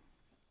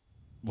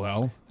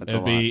 Well,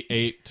 it'd be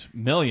 8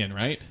 million,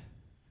 right?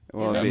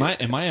 Well,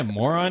 am I a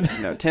moron?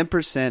 No,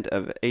 10%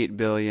 of 8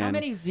 billion. How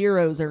many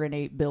zeros are in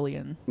 8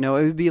 billion? No,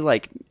 it'd be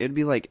like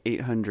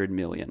 800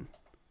 million.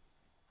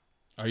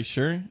 Are you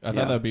sure? I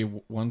thought that'd be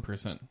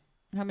 1%.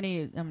 How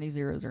many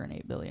zeros are in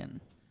 8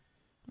 billion?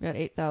 We got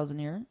 8,000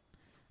 here.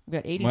 We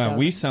got 80,000. Wow,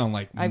 we sound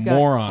like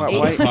morons.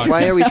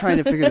 Why are we trying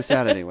to figure this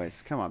out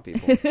anyways? Come on,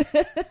 people.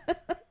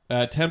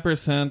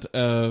 10%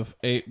 of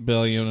 8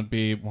 billion would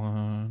be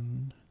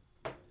 1.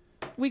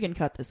 We can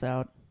cut this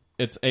out.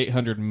 It's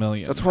 800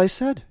 million. That's what I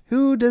said.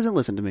 Who doesn't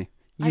listen to me?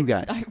 You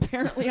guys.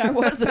 Apparently I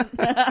wasn't.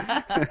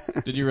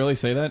 Did you really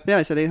say that? Yeah,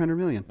 I said 800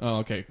 million. Oh,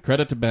 okay.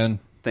 Credit to Ben.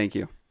 Thank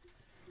you.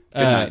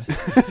 Good night.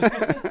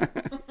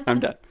 I'm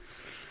done.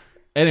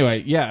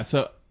 Anyway, yeah,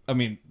 so, I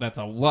mean, that's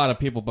a lot of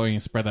people being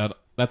spread out.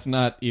 That's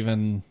not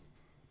even...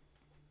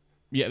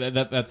 Yeah,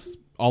 that's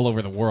all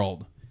over the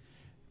world.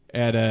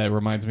 It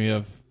reminds me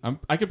of...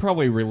 I could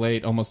probably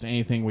relate almost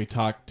anything we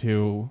talked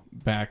to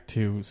back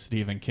to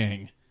Stephen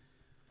King.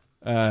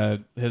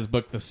 His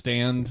book, The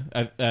Stand.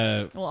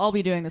 Well, I'll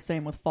be doing the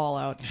same with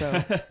Fallout,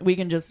 so we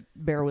can just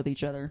bear with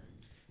each other.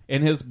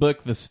 In his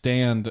book, The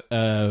Stand,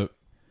 the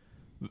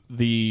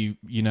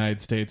United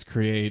States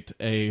create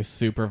a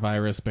super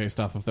virus based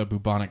off of the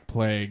bubonic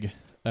plague.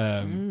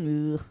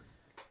 And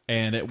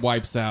it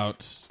wipes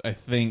out, I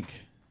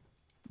think,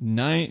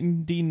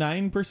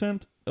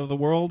 99% of the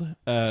world.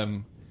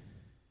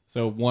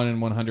 So 1 in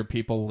 100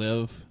 people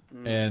live,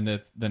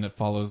 and then it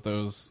follows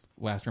those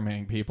last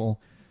remaining people.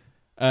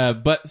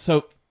 But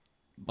so,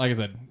 like I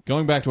said,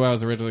 going back to what I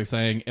was originally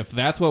saying, if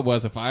that's what it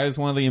was, if I was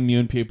one of the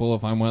immune people,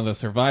 if I'm one of the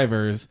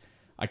survivors,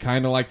 I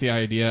kind of like the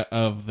idea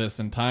of this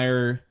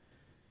entire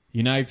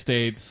United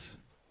States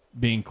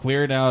being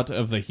cleared out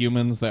of the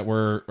humans that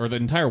were, or the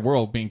entire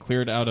world being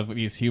cleared out of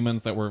these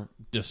humans that were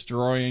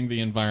destroying the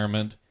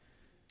environment.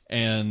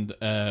 And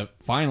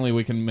finally,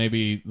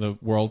 maybe the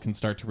world can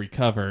start to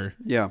recover.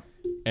 Yeah.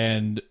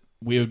 And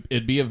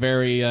it'd be a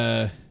very,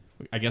 I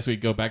guess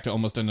we'd go back to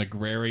almost an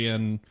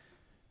agrarian,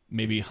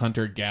 maybe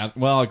hunter-gatherer.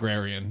 Well,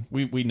 agrarian.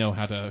 We know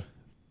how to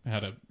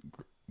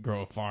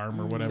grow a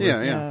farm or whatever.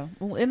 Yeah.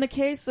 Well, in the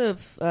case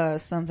of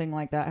something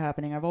like that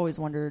happening, I've always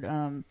wondered,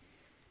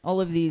 all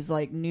of these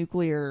like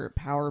nuclear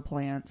power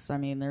plants. I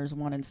mean, there's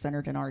one in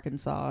Centerton,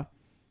 Arkansas.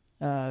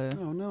 Oh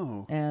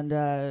no! And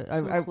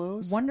I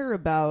wonder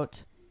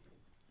about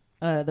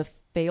the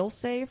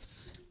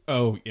fail-safes.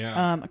 Oh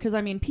yeah. Because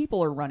I mean,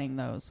 people are running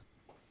those.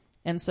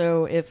 And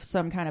so if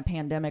some kind of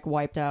pandemic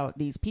wiped out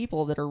these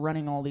people that are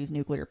running all these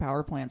nuclear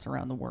power plants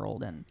around the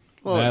world, and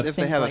if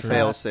they have a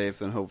fail-safe,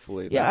 then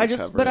hopefully I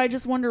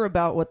just wonder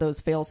about what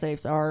those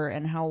fail-safes are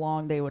and how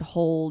long they would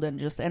hold,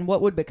 and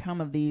what would become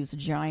of these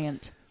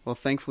giant... Well,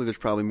 thankfully there's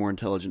probably more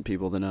intelligent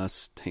people than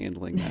us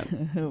handling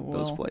that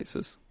those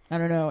places. I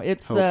don't know.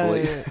 It's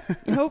hopefully.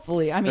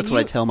 Hopefully. I mean, that's what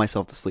I tell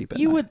myself to sleep at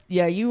night.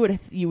 You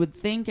would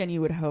think and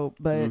you would hope,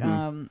 but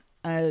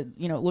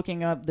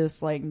looking up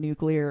this like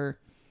nuclear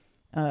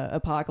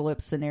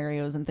apocalypse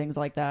scenarios and things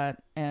like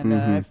that, and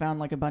I found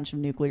like a bunch of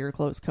nuclear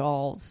close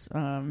calls.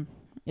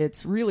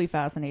 It's really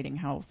fascinating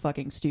how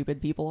fucking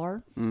stupid people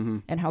are,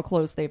 and how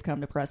close they've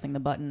come to pressing the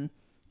button,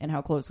 and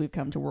how close we've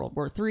come to World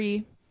War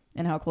III.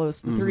 And how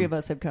close the three of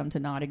us have come to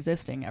not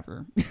existing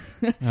ever.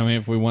 I mean,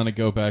 if we want to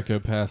go back to a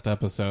past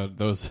episode,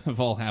 those have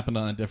all happened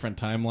on a different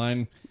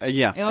timeline.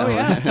 Yeah. Oh,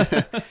 yeah.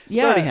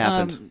 It's already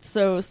happened.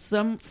 So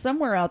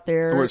somewhere out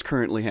there... Or it's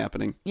currently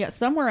happening. Yeah,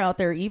 somewhere out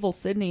there, Evil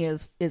Sydney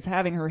is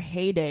having her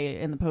heyday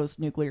in the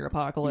post-nuclear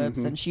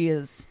apocalypse, and she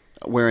is...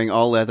 wearing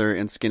all leather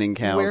and skinning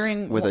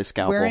cows with a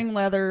scalpel. Wearing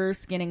leather,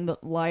 skinning the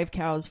live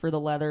cows for the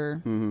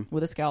leather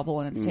with a scalpel,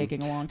 and it's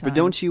taking a long time. But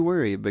don't you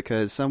worry,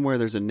 because somewhere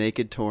there's a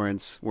naked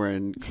Torrance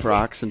wearing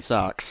Crocs and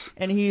socks.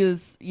 And he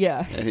is,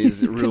 And he's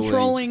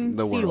controlling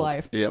the sea world.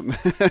 life. Yep.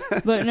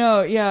 But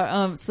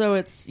no, so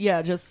it's,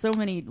 just so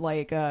many,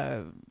 like,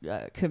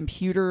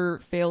 computer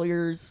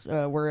failures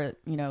where,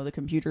 the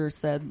computer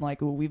said,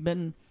 like, well,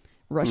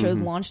 Russia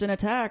has launched an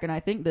attack, and I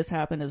think this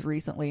happened as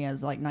recently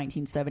as, like,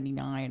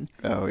 1979.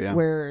 Oh, yeah.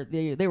 Where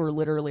they were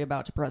literally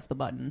about to press the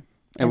button.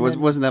 And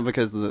wasn't that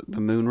because of the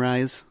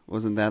moonrise?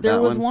 Wasn't that there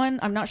that was one? one?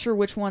 I'm not sure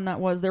which one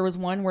that was. There was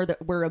one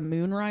where a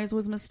moonrise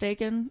was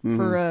mistaken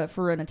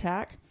for an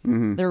attack.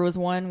 Mm-hmm. There was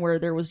one where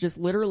there was just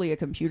literally a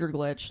computer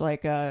glitch,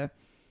 like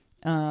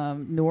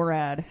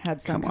NORAD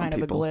had some kind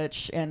of a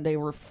glitch, and they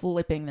were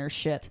flipping their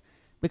shit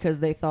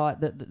because they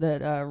thought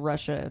that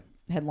Russia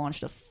had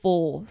launched a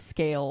full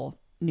scale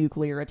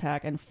nuclear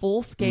attack. And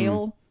full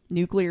scale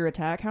nuclear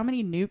attack, how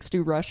many nukes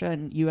do Russia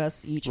and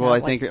U.S. each have? Well, I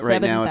think like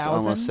right now it's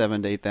almost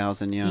 7,000 to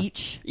 8,000, yeah.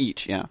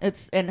 Each, yeah.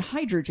 And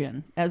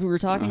hydrogen, as we were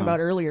talking about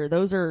earlier,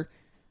 those are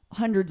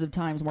hundreds of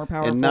times more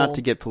powerful. And not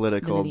to get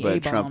political, but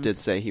A-bombs. Trump did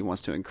say he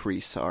wants to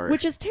increase our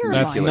which is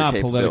terrifying. That's not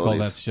political,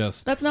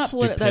 that's not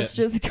political. That's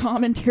just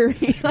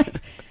commentary. Like,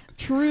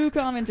 true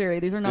commentary.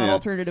 These are not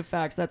alternative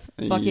facts. That's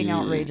fucking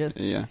outrageous.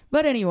 Yeah.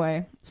 But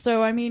anyway,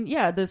 so I mean,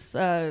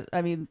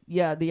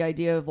 the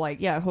idea of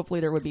like, hopefully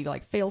there would be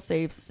like fail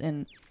safes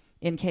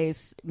in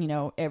case,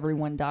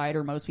 everyone died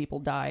or most people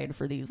died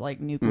for these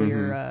like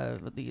nuclear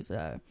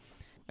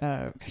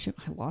I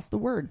lost the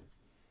word.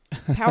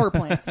 Power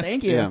plants.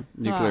 Thank you. Yeah,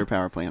 nuclear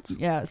power plants.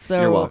 Yeah,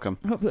 so you're welcome.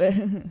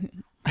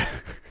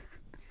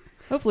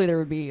 Hopefully there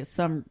would be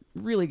some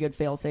really good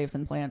fail safes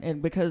in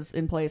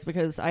place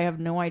because I have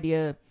no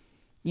idea,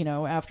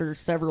 after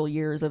several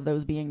years of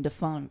those being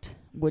defunct,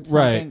 would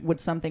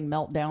something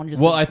melt down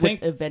I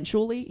think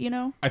eventually,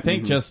 I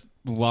think just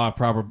law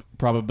of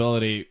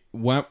probability,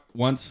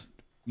 once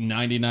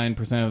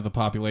 99% of the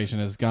population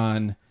is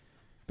gone,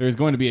 there's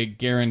going to be a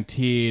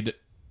guaranteed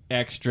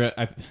extra.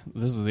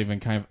 This was even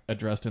kind of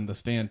addressed in The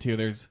Stand too.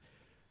 There's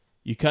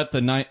a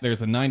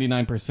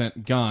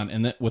 99% gone,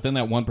 and within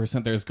that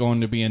 1%, there's going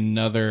to be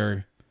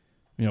another,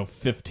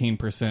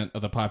 15%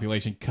 of the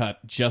population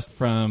cut just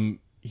from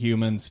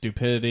human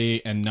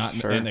stupidity and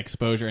and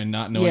exposure and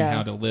not knowing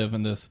how to live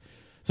in this.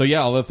 So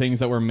all the things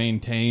that were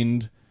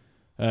maintained,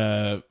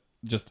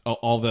 just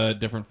all the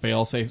different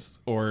fail safes,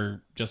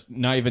 or just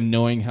not even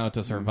knowing how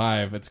to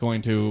survive, it's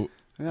going to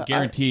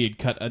guaranteed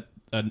cut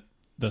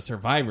the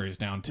survivors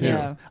down too.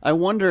 Yeah. I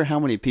wonder how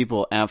many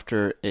people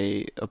after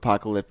a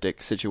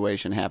apocalyptic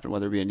situation happened,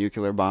 whether it be a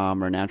nuclear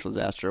bomb or a natural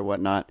disaster or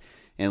whatnot,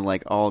 and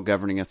like all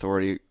governing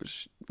authority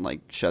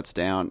shuts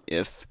down,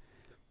 if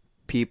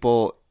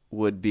people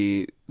would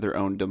be their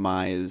own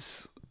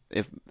demise,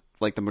 if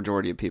like the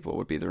majority of people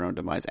would be their own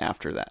demise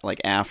after that, like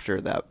after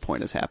that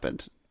point has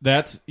happened.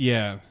 That's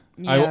I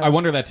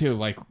wonder that too.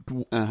 Like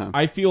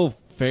I feel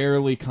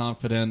fairly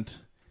confident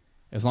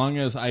as long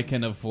as I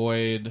can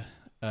avoid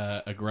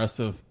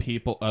aggressive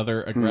people,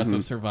 other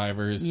aggressive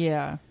survivors.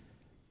 Yeah.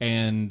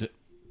 And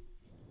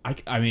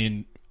I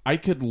mean, I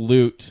could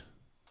loot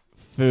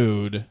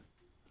food,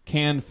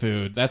 canned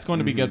food. That's going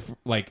to be good for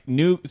like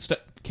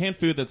canned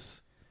food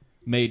that's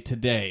made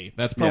today.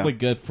 That's probably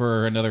good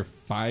for another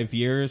 5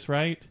 years,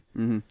 right?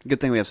 Mm-hmm. Good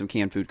thing we have some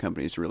canned food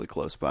companies really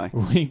close by.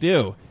 We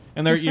do.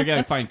 And you're going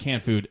to find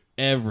canned food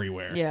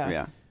everywhere.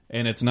 Yeah.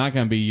 And it's not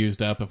going to be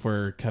used up if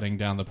we're cutting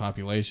down the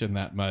population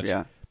that much.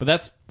 Yeah. But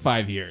that's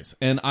 5 years.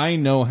 And I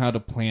know how to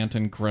plant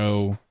and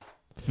grow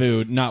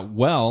food. Not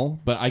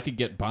well, but I could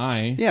get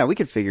by. Yeah, we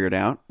could figure it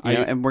out.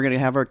 And we're going to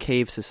have our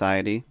cave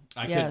society.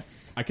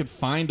 I could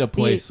find a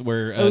place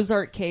where...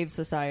 Ozark Cave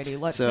Society.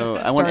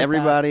 I want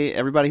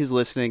everybody who's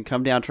listening,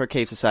 come down to our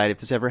cave society.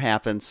 If this ever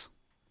happens,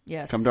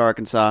 come to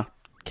Arkansas,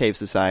 Cave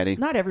Society.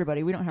 Not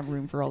everybody. We don't have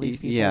room for all these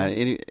people. Yeah,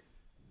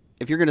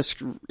 if you're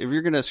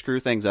gonna screw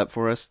things up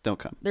for us, don't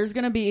come. There's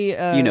gonna be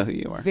you know who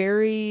you are.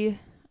 Very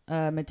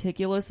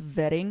meticulous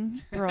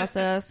vetting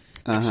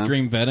process.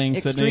 Extreme vetting,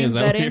 Sydney, is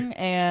that vetting,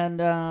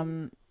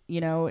 and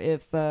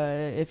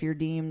if you're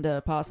deemed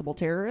a possible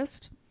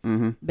terrorist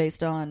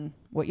based on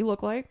what you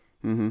look like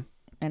and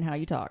how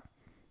you talk,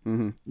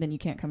 then you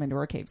can't come into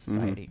our cave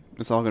society.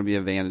 It's all going to be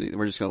a vanity.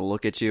 We're just going to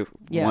look at you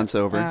once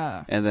over,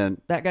 and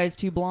then that guy's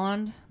too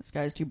blonde. This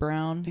guy's too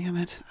brown. Damn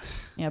it!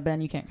 Yeah,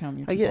 Ben, you can't come.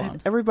 You're too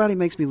blonde. Everybody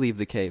makes me leave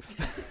the cave.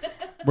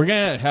 We're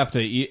gonna have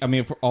to eat. I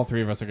mean, if all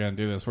three of us are going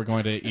to do this, we're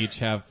going to each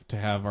have to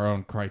have our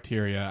own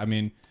criteria. I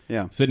mean,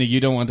 Sydney,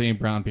 you don't want any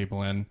brown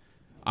people in.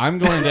 I'm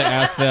going to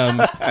ask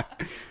them.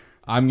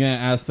 I'm going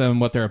to ask them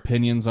what their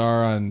opinions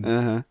are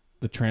on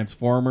the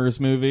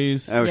Transformers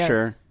movies. Oh, yes.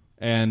 Sure.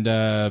 And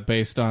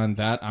based on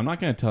that, I'm not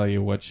going to tell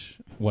you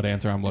what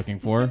answer I'm looking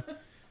for.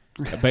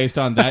 Based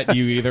on that,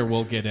 you either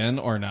will get in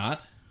or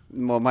not.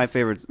 Well, my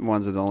favorite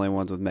ones are the only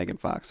ones with Megan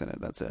Fox in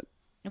it. That's it.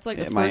 It's like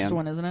the first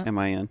one, isn't it? Am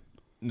I in?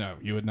 No,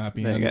 you would not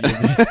be in.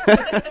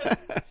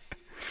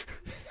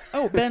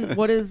 Oh, Ben,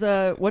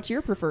 what's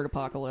your preferred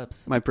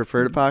apocalypse? My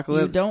preferred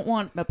apocalypse? You don't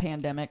want a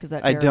pandemic because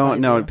that I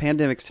don't know. You.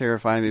 Pandemics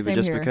terrify me, but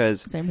just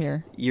because Same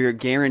here. you're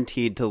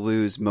guaranteed to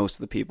lose most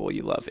of the people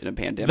you love in a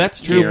pandemic.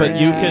 That's true, but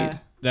you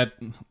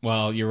Guaranteed.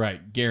 well, you're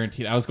right.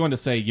 Guaranteed. I was going to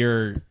say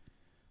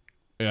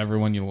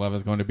everyone you love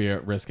is going to be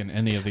at risk in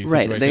any of these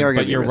Right, situations. they are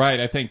gonna but be you're at risk. right.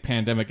 I think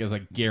pandemic is a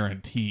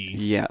guarantee.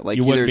 Yeah, like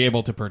you wouldn't be there's-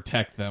 able to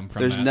protect them from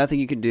There's that. nothing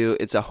you can do.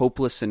 It's a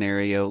hopeless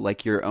scenario.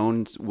 Like your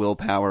own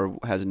willpower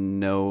has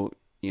no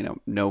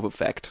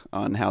effect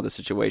on how the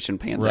situation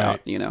pans Right.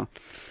 out.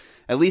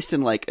 At least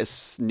in like a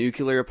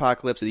nuclear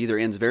apocalypse, it either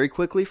ends very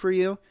quickly for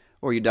you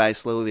or you die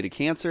slowly to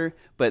cancer.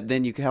 But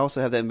then you can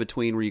also have that in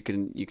between where you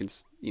can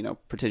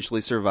potentially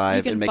survive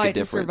You can and make fight a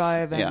difference. to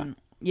survive. And,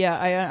 yeah,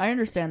 I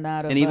understand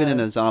that. And even in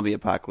a zombie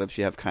apocalypse,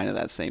 you have kind of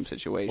that same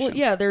situation. Well,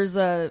 yeah, there's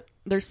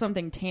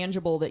something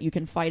tangible that you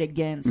can fight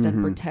against Mm-hmm.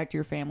 and protect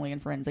your family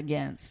and friends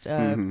against.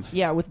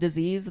 Yeah, with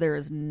disease, there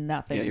is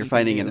nothing. Yeah, you're you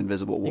fighting can an do.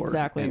 invisible war.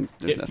 Exactly. And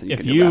there's nothing you if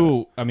can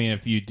do about it.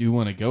 if you do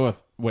want to go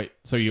with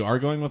so you are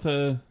going with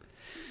a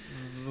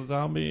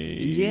zombie?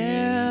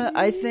 Yeah,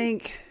 I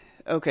think.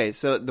 Okay,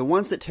 so the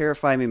ones that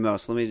terrify me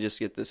most. Let me just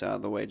get this out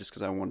of the way, just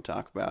because I want to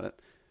talk about it.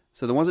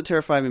 So the ones that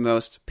terrify me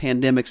most,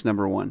 pandemic's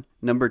number 1.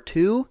 Number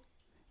 2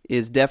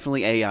 is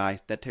definitely AI.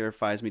 That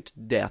terrifies me to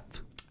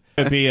death.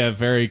 It'd be a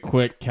very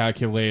quick,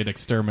 calculated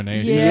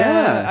extermination.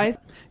 Yeah,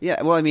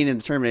 Yeah, well, I mean, in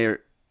the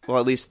Terminator, well,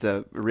 at least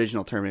the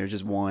original Terminator is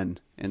just one,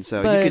 and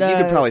so But, you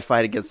could probably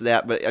fight against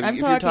that. But I'm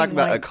if you're talking talking,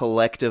 about a like-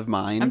 collective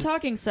mind, I'm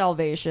talking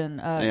Salvation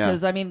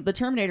because I mean the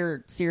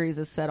Terminator series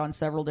is set on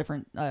several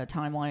different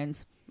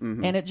timelines,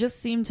 and it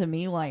just seemed to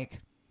me like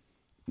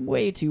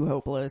way too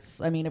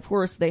hopeless. I mean, of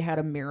course they had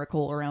a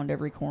miracle around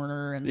every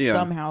corner, and Yeah.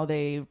 somehow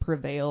they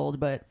prevailed,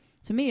 but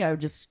to me,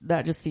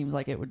 that just seems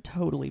like it would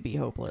totally be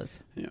hopeless.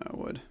 yeah, I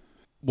would.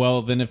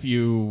 Well, then if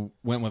you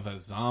went with a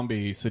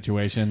zombie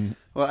situation,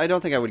 Well, I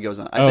don't think I would go.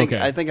 Okay.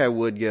 I think I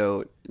would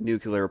go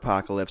nuclear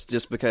apocalypse,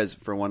 just because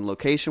for one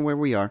location where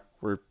we are,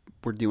 we're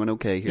doing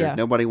okay here. Yeah.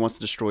 Nobody wants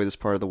to destroy this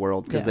part of the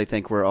world because Yeah. they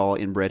think we're all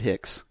inbred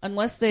hicks.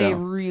 Unless they So-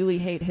 really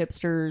hate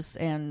hipsters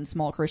and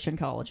small Christian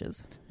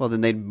colleges, Well, then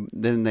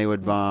they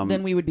would bomb.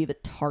 then we would be the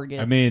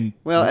target. I mean,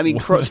 well, I mean,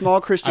 small I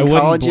Christian wouldn't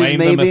colleges blame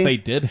maybe, them if they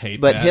did hate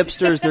but that.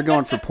 hipsters they're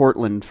going for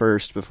Portland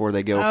first before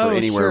they go for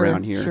anywhere sure,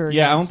 around here. Sure,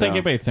 Yeah, I don't think So-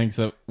 anybody thinks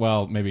that.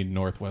 Well, maybe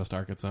Northwest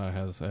Arkansas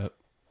has a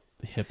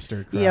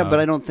hipster crowd. Yeah, but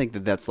I don't think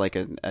that that's like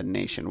a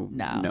nation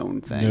No.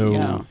 known thing. No, you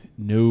know?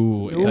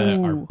 no, it's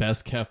No. our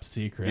best kept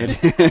secret.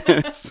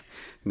 It is.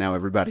 Now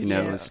everybody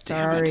Yeah, knows.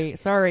 Damn it.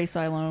 sorry,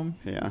 Siloam.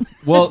 Yeah.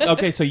 Well,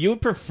 okay, so you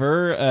would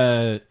prefer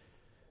a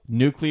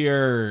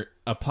nuclear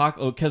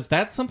apocalypse because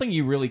that's something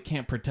you really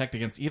can't protect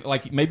against. Either.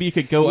 Like maybe you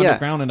could go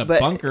underground in a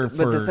bunker.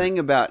 But the thing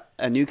about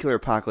a nuclear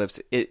apocalypse,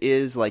 it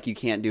is like you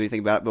can't do anything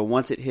about it. But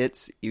once it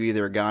hits, you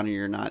either are gone or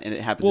you're not, and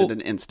it happens in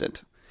an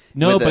instant.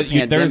 No, With a but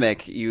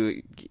pandemic,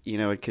 you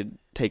it could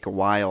take a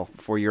while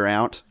before you're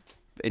out,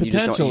 and you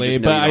just know potentially, you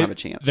but don't have a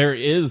chance. there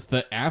is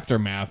the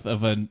aftermath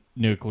of a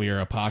nuclear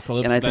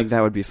apocalypse. And I think That's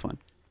that would be fun.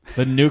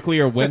 the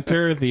nuclear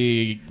winter,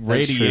 the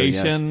That's true,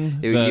 yes. radiation.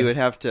 You would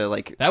have to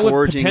that would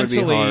foraging would be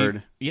potentially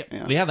hard.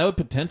 Yeah, that would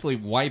potentially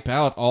wipe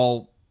out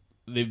all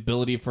the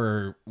ability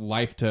for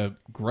life to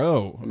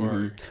grow.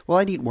 Or Well,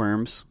 I'd eat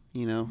worms.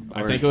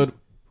 I think it would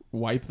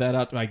wipe that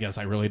out. I guess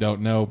I really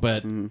don't know,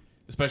 but Mm-hmm.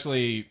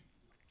 especially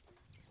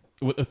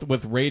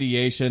with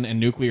radiation and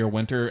nuclear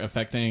winter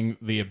affecting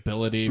the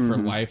ability for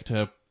Mm-hmm. life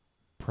to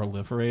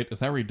proliferate. Is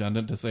that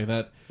redundant to say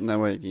that? No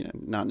way.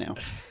 Not now.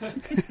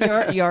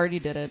 You already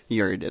did it.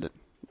 You already did it.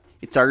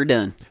 It's already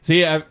done.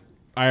 See, I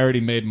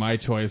already made my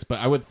choice, but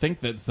I would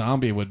think that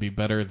zombie would be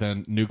better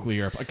than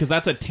nuclear because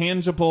that's a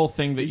tangible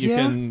thing that you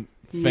can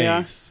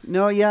face. Yeah.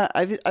 No, yeah.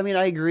 I mean,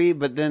 I agree,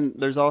 but then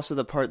there's also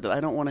the part that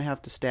I don't want to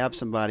have to stab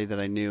somebody that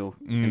I knew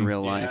in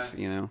real life,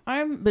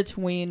 I'm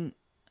between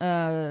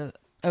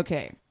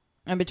okay.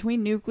 I'm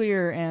between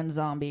nuclear and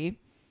zombie.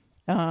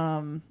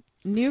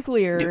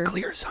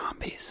 Nuclear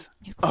zombies.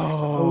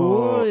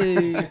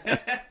 Oh.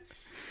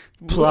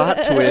 Plot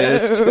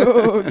twist.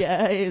 Oh,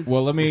 guys.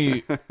 Well, let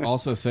me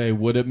also say,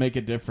 would it make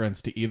a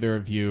difference to either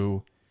of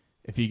you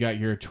if you got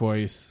your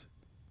choice,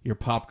 your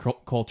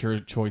pop culture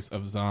choice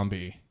of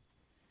zombie?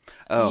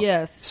 Oh,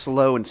 yes.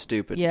 Slow and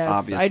stupid, Yes.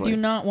 obviously. I do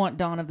not want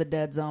Dawn of the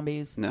Dead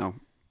zombies. No.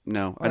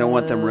 I don't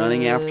want them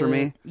running after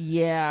me.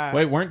 Yeah.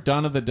 Wait, weren't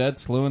Dawn of the Dead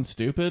slow and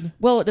stupid?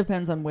 Well, it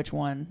depends on which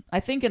one. I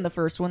think in the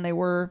first one they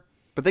were.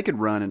 But they could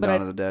run in But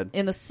Dawn of the Dead.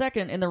 In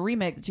the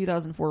remake, the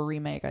 2004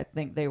 remake, I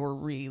think they were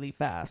really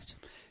fast.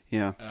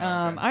 Yeah.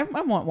 I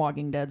want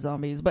Walking Dead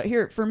zombies, but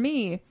here for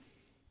me,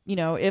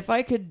 if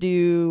I could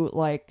do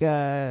like,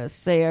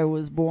 say, I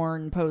was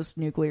born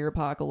post-nuclear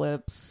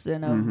apocalypse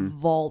in a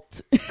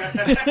vault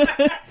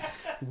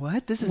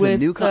What? This is with, a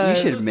new... you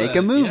should make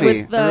a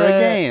movie with or a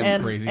game.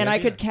 and Crazy I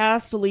idea. could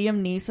cast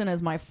Liam Neeson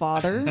as my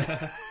father.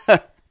 If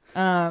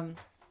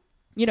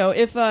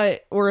I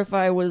were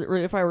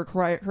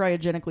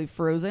cryogenically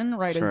frozen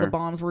right as Sure. the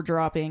bombs were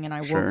dropping and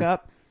I woke Sure.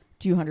 up.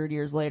 200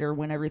 years later,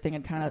 when everything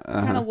had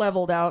kind of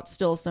leveled out,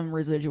 still some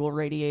residual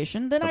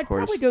radiation, then I'd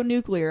probably go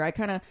nuclear.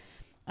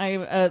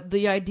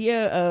 The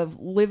idea of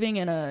living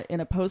in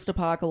a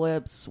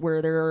post-apocalypse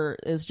where there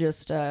is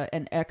just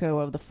an echo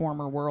of the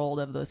former world,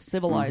 of the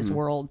civilized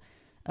world,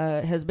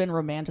 has been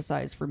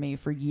romanticized for me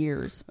for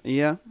years.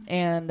 Yeah.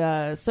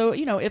 And so,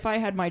 if I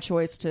had my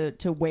choice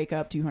to wake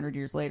up 200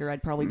 years later,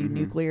 I'd probably do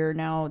nuclear.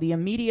 Now, the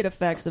immediate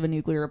effects of a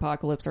nuclear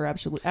apocalypse are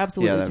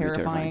absolutely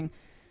terrifying.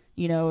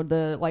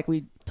 Like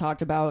we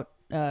talked about,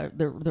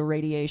 the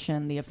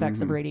radiation, the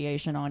effects of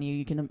radiation on you.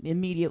 You can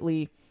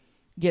immediately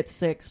get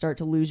sick, start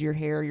to lose your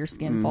hair, your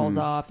skin falls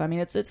off. I mean,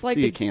 it's like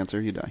you get cancer,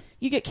 you die.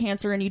 You get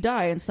cancer and you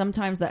die, and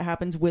sometimes that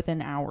happens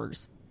within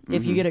hours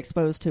if you get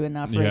exposed to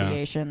enough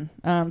radiation.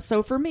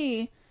 So for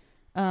me,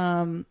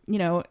 in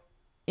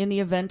the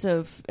event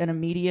of an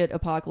immediate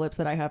apocalypse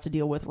that I have to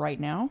deal with right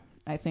now,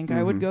 I think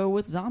I would go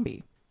with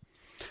zombie.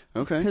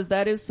 Okay. Because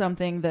that is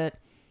something that,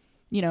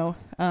 you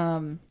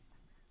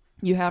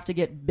have to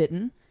get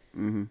bitten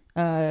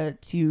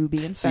to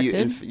be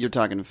infected. So you're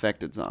talking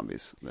infected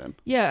zombies then?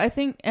 Yeah, I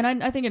think, and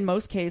I think in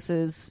most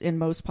cases, in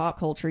most pop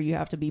culture, you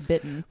have to be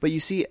bitten. But you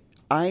see,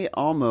 I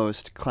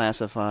almost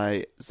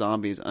classify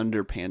zombies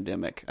under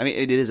pandemic. I mean,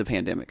 it is a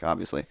pandemic,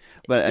 obviously,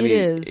 but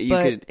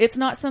it's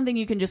not something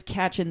you can just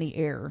catch in the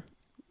air.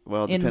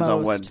 Well, it depends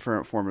on what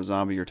form of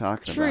zombie you're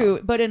talking about.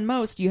 True, but in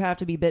most, you have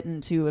to be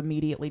bitten to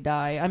immediately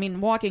die. I mean,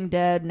 Walking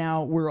Dead,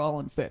 now we're all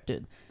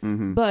infected,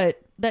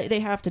 but they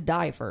have to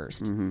die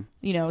first.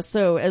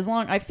 So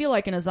I feel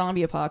like in a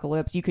zombie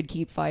apocalypse, you could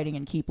keep fighting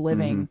and keep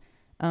living.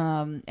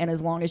 And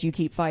as long as you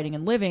keep fighting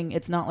and living,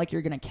 it's not like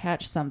you're going to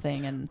catch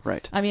something. And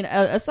right. I mean,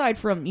 aside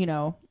from,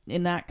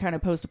 in that kind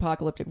of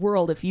post-apocalyptic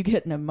world, if you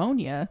get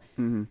pneumonia,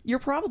 you're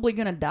probably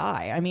going to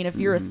die. I mean, if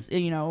you're,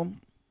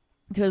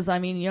 because, I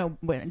mean,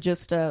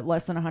 just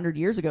less than 100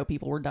 years ago,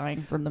 people were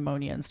dying from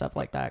pneumonia and stuff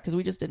like that because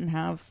we just didn't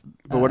have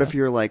But what if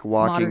you're, like,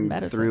 walking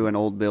through an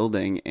old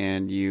building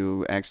and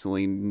you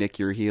accidentally nick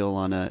your heel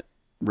on a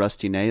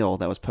rusty nail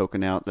that was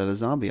poking out that a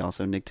zombie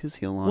also nicked his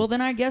heel on? Well, then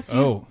I guess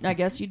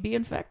you'd be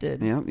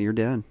infected. Yeah, you're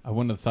dead. I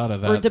wouldn't have thought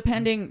of that. Or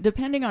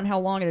depending on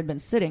how long it had been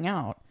sitting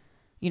out.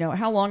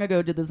 How long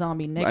ago did the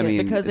zombie nick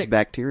it? Because it's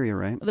bacteria,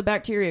 right? The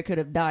bacteria could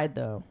have died,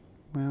 though,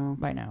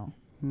 by now.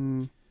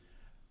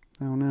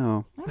 I don't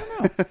know.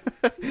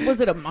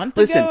 Was it a month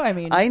Listen, ago? I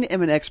mean, I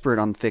am an expert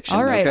on fiction.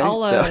 All right,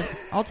 okay?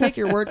 I'll take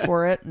your word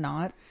for it.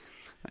 Not.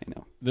 I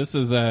know. This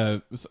is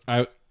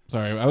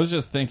sorry, I was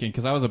just thinking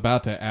because I was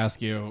about to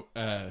ask you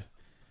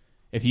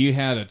if you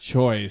had a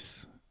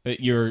choice.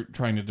 You're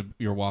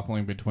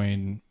waffling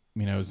between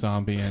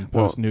zombie and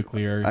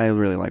post-nuclear. I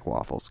really like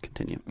waffles.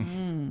 Continue.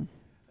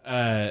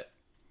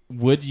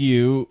 Would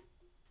you,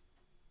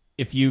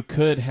 if you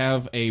could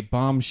have a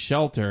bomb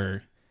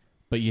shelter,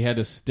 but you had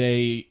to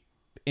stay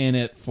in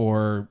it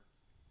for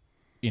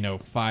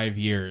 5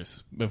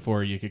 years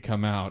before you could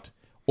come out,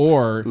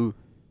 or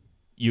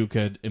you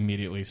could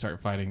immediately start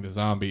fighting the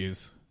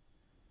zombies?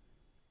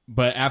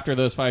 But after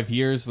those 5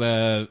 years,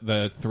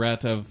 the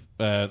threat of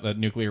the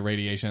nuclear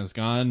radiation is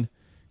gone.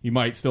 You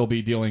might still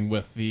be dealing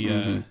with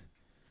the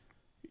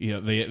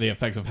the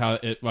effects of how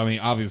it. I mean,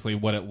 obviously,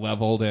 what it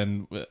leveled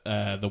and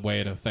the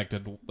way it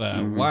affected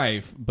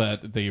life.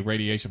 But the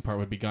radiation part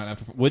would be gone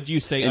after. Would you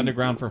stay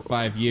underground for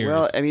 5 years?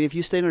 Well, I mean, if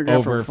you stayed underground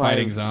over for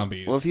fighting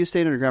zombies. Well, if you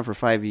stayed underground for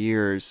 5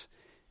 years,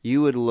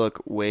 you would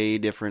look way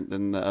different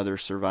than the other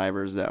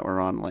survivors that were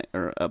on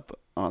or up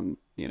on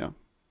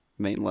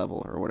main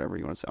level or whatever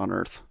you want to say on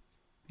Earth.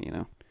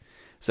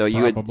 So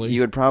you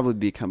would probably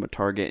become a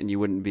target, and you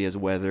wouldn't be as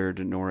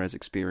weathered nor as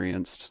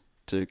experienced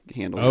to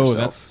handle yourself. Oh,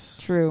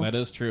 that's true. That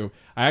is true.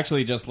 I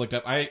actually just looked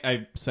up.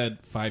 I said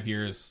 5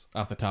 years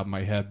off the top of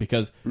my head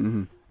because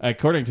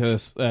according to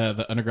this,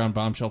 the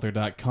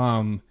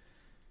undergroundbombshelter.com,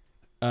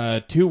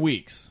 2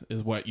 weeks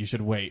is what you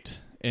should wait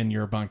in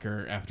your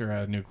bunker after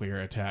a nuclear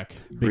attack.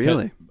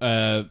 Really?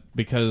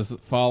 Because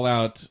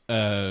fallout...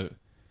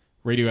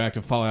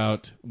 radioactive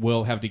fallout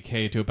will have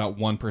decayed to about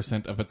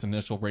 1% of its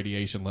initial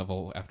radiation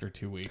level after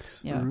 2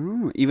 weeks. Yeah.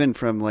 Ooh, even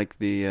from like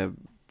the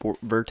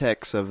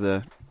vertex of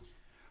the...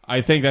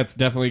 I think that's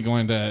definitely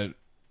going to...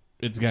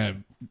 It's going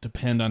to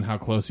depend on how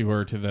close you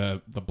were to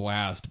the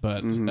blast,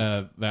 but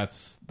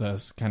that's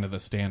kind of the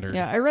standard.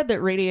 Yeah, I read that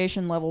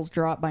radiation levels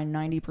drop by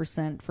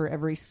 90% for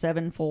every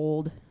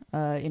 7-fold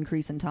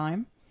increase in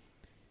time.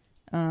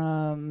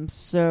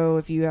 So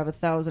if you have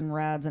 1,000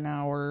 rads an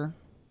hour...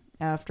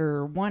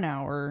 After 1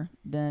 hour,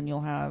 then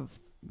you'll have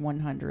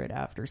 100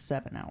 after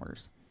 7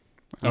 hours.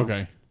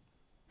 Okay.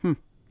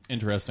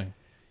 Interesting.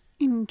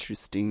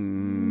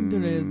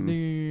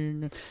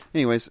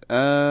 Anyways,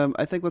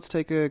 I think let's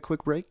take a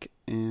quick break,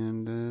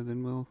 and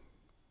then we'll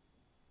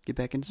get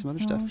back into some other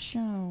stuff.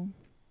 Show.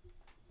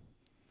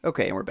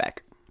 Okay, and we're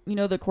back.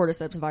 The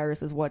cordyceps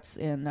virus is what's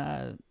in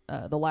The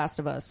Last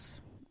of Us,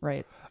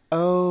 right?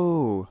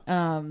 Oh.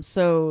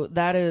 So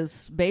that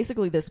is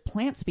basically this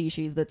plant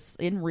species that's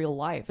in real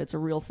life. It's a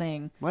real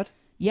thing. What?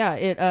 Yeah,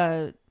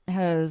 it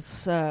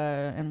has,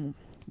 and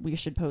we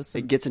should post some...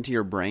 It gets into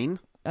your brain?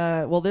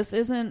 Well, this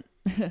isn't...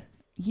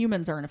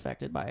 humans aren't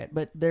affected by it,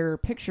 but their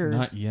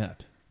pictures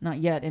not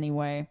yet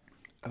anyway.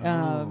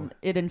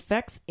 It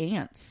infects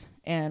ants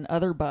and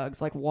other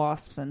bugs like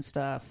wasps and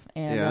stuff,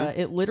 and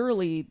it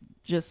literally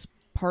just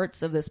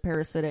parts of this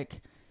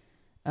parasitic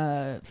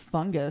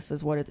fungus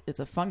is what it's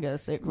a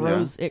fungus. It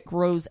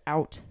grows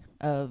out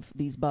of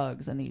these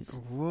bugs and these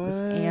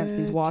ants,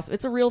 these wasps.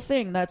 It's a real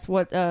thing. That's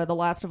what the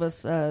Last of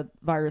Us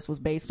virus was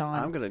based on.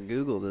 I'm gonna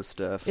Google this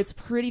stuff. It's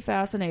pretty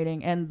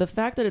fascinating, and the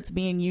fact that it's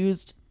being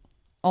used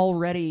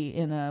already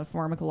in a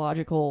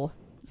pharmacological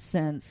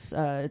sense,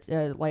 it's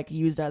like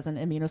used as an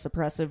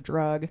immunosuppressive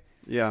drug.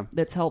 Yeah,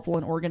 that's helpful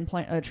in organ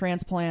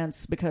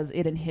transplants because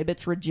it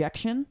inhibits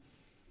rejection.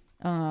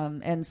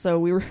 And so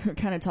we were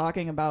kind of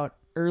talking about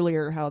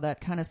earlier how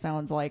that kind of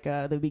sounds like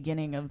the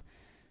beginning of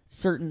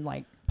certain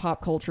like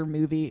pop culture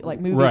movies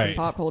in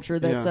pop culture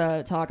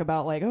that talk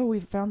about like, oh,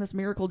 we've found this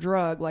miracle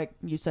drug, like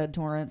you said,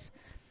 Torrance,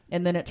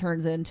 and then it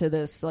turns into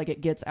this, like,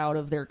 it gets out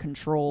of their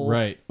control.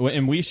 Right.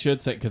 And we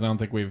should say, because I don't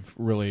think we've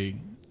really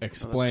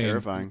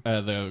explained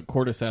the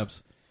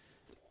cordyceps,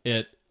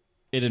 it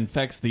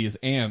infects these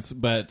ants,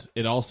 but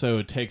it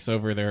also takes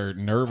over their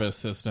nervous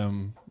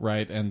system,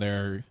 right, and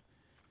their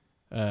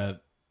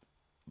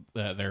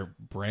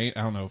brain.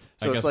 I don't know.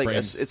 So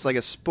it's like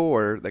a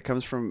spore that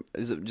comes from.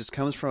 Just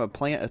comes from a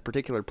plant, a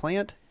particular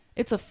plant?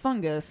 It's a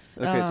fungus.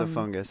 Okay, it's a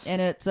fungus,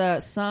 and it's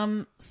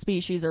some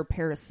species are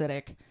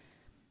parasitic,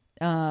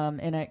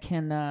 and it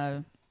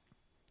can.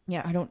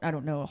 I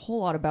don't know a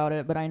whole lot about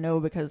it, but I know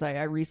because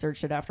I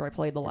researched it after I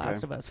played The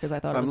Last of Us because I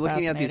thought it was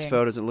fascinating. I'm looking at these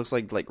photos. It looks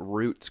like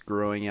roots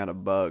growing out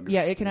of bugs.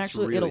 Yeah, it can it's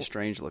really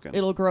strange looking.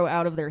 It'll grow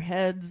out of their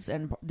heads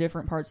and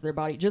different parts of their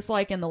body, just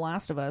like in The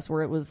Last of Us,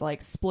 where it was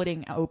like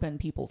splitting open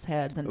people's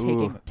heads and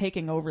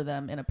taking over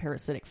them in a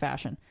parasitic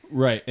fashion.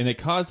 Right, and it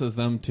causes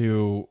them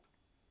to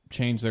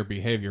change their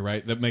behavior.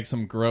 Right, that makes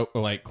them grow,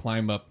 like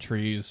climb up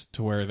trees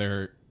to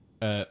where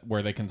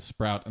where they can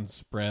sprout and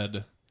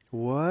spread.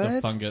 What?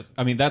 The fungus.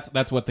 I mean,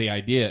 that's what the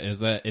idea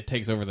is, that it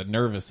takes over the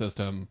nervous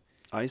system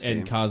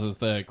and causes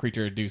the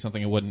creature to do something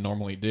it wouldn't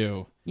normally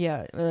do.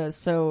 Yeah.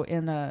 So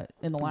in The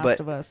Last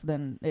of Us,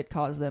 then it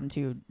caused them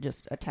to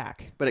just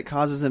attack. But it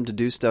causes them to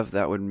do stuff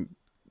that would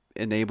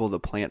enable the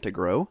plant to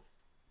grow?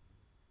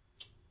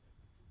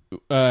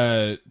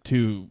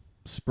 To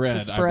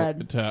spread.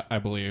 I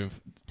believe.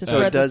 So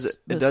it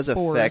does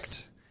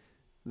affect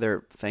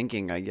their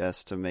thinking, I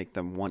guess, to make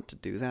them want to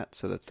do that,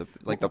 so that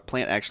the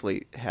plant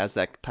actually has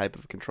that type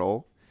of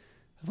control.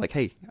 Like,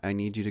 hey, I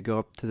need you to go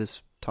up to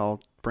this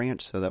tall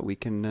branch so that we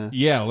can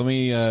let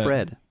me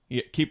spread.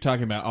 Yeah, keep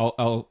talking about.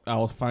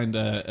 I'll find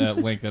a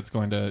link that's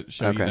going to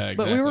show you that exactly.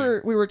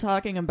 But we were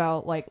talking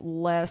about like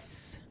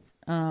less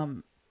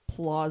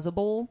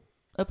plausible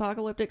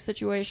apocalyptic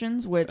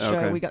situations, which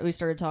we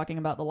started talking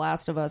about The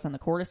Last of Us and the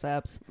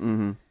cordyceps.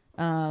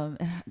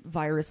 Mm-hmm.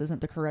 Virus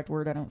isn't the correct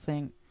word, I don't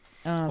think.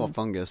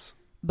 Fungus.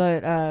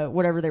 But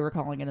whatever they were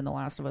calling it in The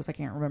Last of Us, I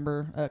can't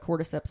remember.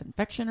 Cordyceps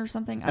infection or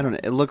something? I don't know.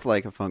 It looked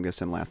like a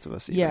fungus in Last of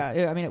Us.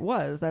 Yeah, I mean, it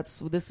was.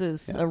 This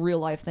is a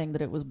real-life thing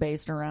that it was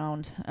based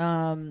around.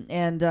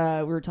 And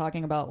we were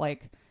talking about,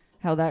 like,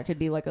 how that could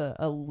be, like,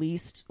 a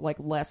least, like,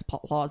 less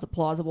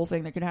plausible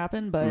thing that could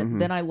happen. But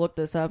then I looked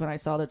this up, and I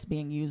saw that's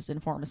being used in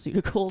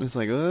pharmaceuticals. It's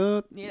like, you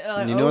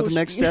know what the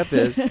next step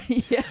is.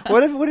 Yeah.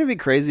 Wouldn't it be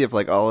crazy if,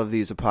 like, all of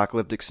these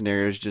apocalyptic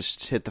scenarios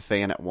just hit the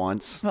fan at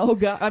once? Oh,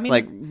 God. I mean,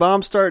 like,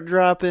 bombs start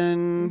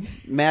dropping,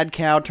 mad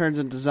cow turns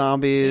into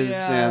zombies,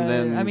 and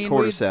then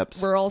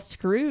cordyceps. We're all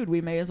screwed.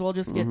 We may as well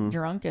just get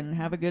drunk and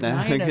have a good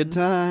night. Have a good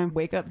time.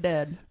 Wake up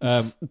dead.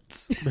 All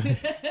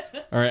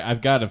right,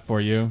 I've got it for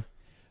you.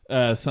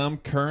 Some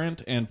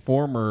current and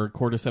former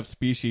cordyceps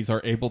species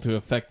are able to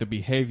affect the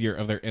behavior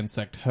of their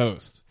insect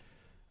hosts.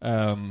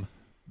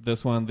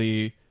 This one,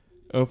 the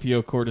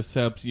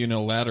Ophiocordyceps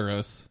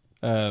unilaterus,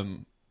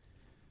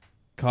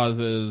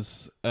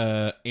 causes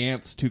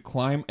ants to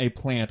climb a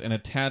plant and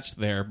attach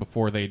there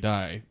before they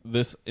die.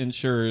 This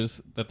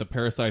ensures that the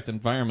parasite's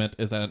environment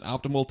is at an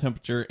optimal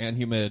temperature and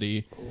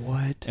humidity.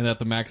 What? And that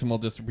the maximal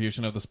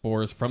distribution of the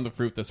spores from the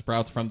fruit that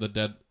sprouts from the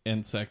dead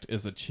insect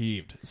is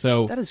achieved.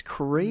 So that is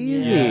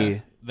crazy. Yeah,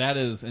 that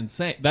is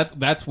insane.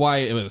 That's why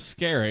it was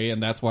scary,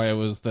 and that's why it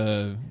was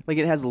like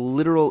it has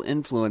literal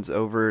influence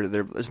over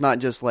their. It's not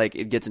just like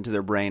it gets into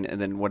their brain and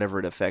then whatever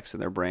it affects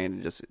in their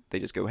brain, they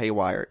just go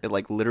haywire. It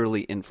like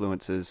literally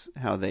influences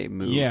how they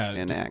move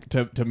and act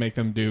to make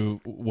them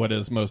do what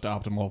is most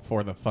optimal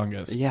for the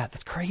fungus. Yeah,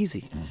 that's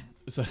crazy.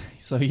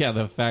 So yeah,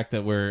 the fact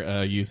that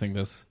we're using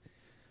this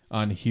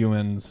on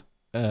humans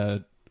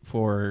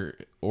for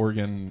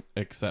organ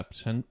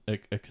accepting of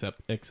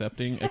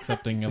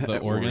the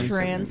organs.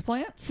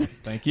 Transplants.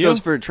 Thank you. So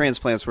it's for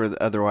transplants where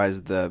otherwise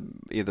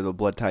either the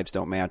blood types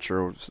don't match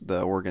or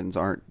the organs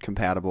aren't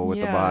compatible with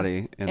the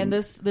body. And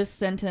this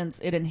sentence,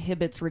 it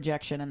inhibits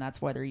rejection, and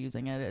that's why they're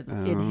using it. It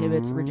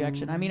inhibits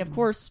rejection. I mean, of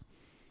course,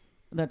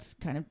 that's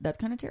kind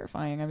of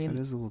terrifying. I mean, it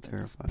is a little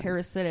terrifying. It's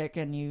parasitic,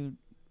 and you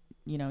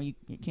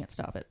can't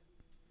stop it.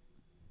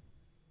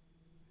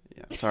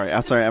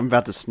 Yeah, sorry. I'm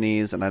about to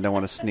sneeze, and I don't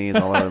want to sneeze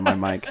all over my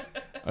mic.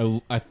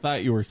 I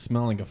thought you were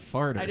smelling a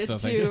fart or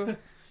something. I did too.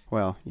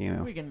 Well, you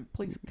know. We can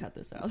please cut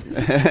this out.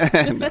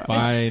 It's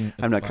fine.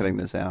 I'm not cutting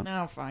this out.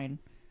 No, fine.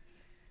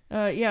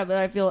 Yeah, but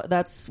I feel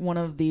that's one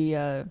of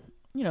the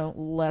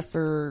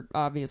lesser,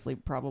 obviously,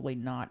 probably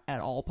not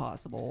at all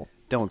possible.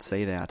 Don't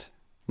say that.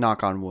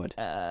 Knock on wood.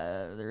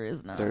 There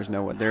is none. There's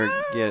no wood. There,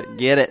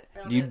 get it.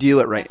 You do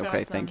it right. I found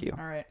Okay, some. thank you.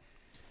 All right.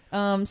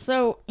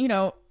 So,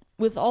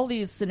 with all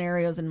these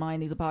scenarios in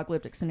mind, these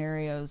apocalyptic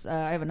scenarios,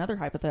 I have another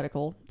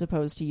hypothetical to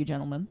pose to you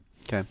gentlemen.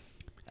 Okay.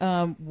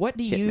 What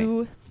do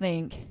you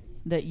think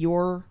that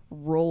your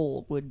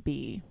role would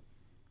be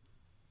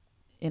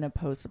in a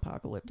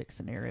post-apocalyptic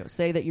scenario?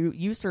 Say that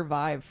you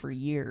survive for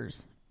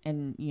years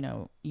and,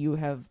 you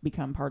have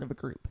become part of a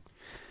group.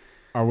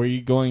 Are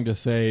we going to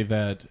say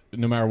that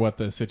no matter what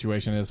the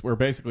situation is, we're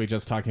basically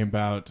just talking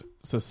about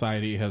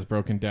society has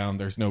broken down,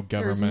 there's no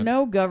government? There's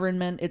no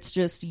government. It's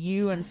just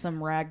you and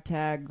some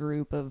ragtag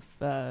group of,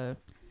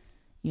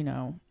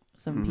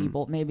 some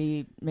people.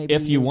 Maybe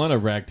if you want a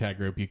ragtag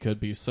group, you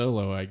could be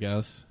solo, I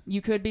guess.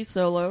 You could be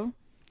solo.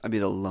 I'd be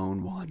the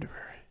lone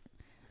wanderer.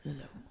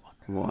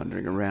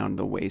 Wandering around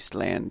the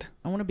wasteland.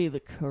 I want to be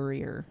the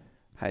courier.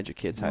 Hide your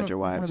kids, hide your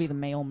wives. I want to be the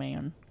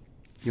mailman.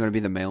 You want to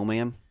be the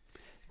mailman?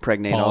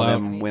 Pregnate Fallout. all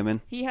them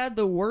women? He had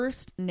the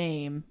worst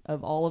name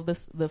of all of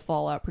the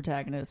Fallout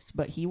protagonists,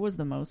 but he was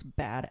the most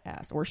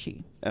badass. Or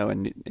she. Oh,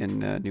 in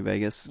New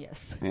Vegas?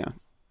 Yes. Yeah.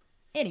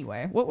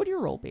 Anyway, what would your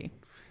role be?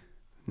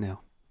 No.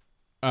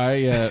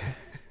 I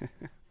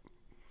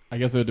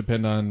guess it would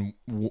depend on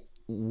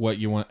what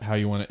you want, how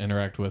you want to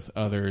interact with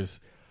others.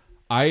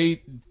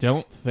 I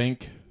don't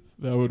think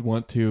that I would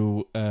want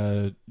to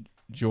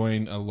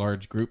join a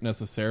large group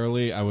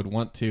necessarily. I would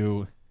want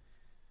to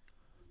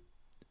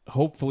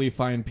hopefully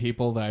find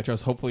people that I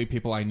trust, hopefully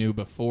people I knew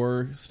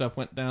before stuff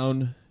went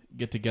down,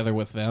 get together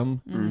with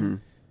them. Mm-hmm.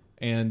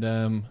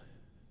 And,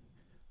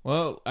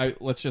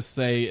 let's just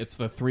say it's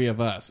the three of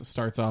us. It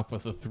starts off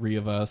with the three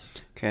of us.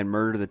 Okay, and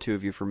murder the two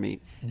of you for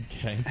meat.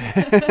 Okay.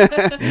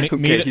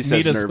 Okay, he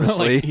says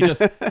nervously. He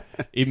just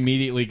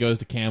immediately goes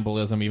to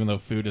cannibalism, even though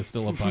food is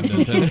still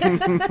abundant.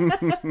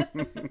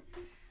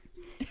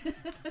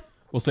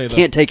 We'll say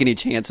can't take any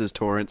chances,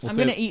 Torrance. I'm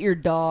going to eat your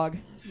dog.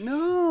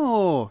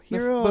 No,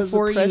 Hero is a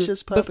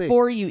precious puppy.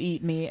 Before you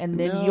eat me, and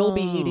then you'll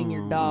be eating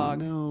your dog,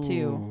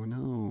 too.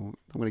 No,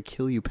 I'm going to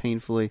kill you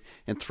painfully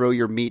and throw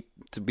your meat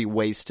to be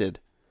wasted.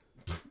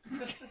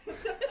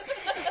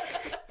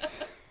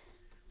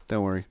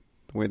 Don't worry.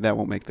 That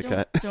won't make the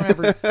cut. Don't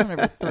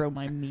ever throw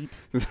my meat.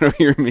 Throw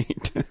your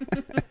meat.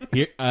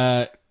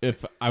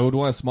 If I would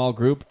want a small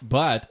group,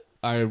 but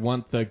I would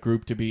want the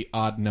group to be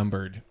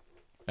odd-numbered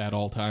at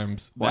all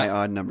times. Why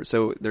odd number?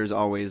 So there's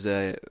always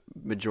a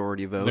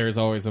majority vote. There's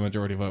always a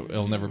majority vote.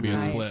 It'll never be a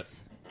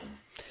split.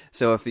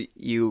 So if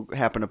you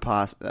happen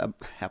upon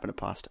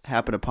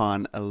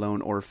a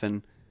lone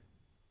orphan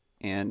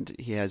and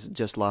he has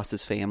just lost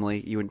his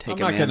family, you would take him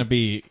in. I'm not going to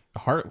be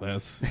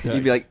heartless.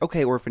 You'd be like,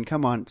 okay, orphan,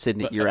 come on,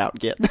 Sydney, you're out.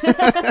 Get.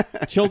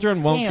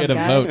 Children won't get a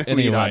vote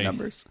anyway. Odd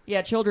numbers.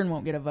 Yeah, children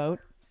won't get a vote.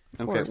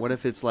 Okay, what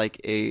if it's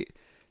like a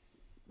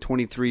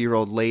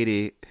 23-year-old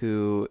lady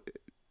who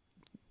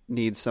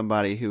needs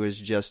somebody who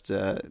is just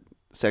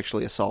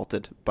sexually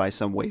assaulted by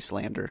some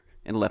wastelander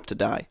and left to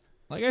die?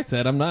 Like I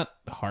said, I'm not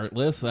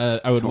heartless.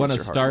 I would want to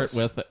start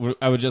with.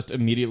 I would just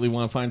immediately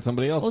want to find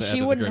somebody else. Well, to she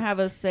add to wouldn't the group. have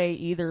a say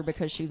either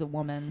because she's a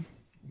woman.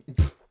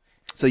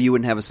 So you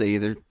wouldn't have a say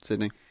either,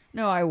 Sydney?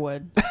 No, I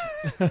would.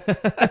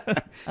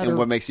 And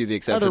what makes you the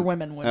exception? Other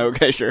women would.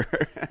 Okay, sure.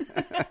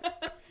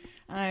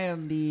 I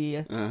am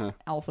the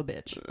alpha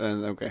bitch.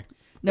 Okay.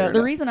 No,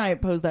 the reason I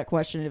posed that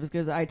question was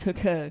because I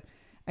took a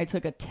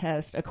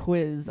test, a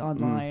quiz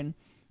online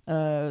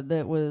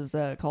that was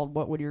called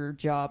 "What Would Your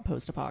Job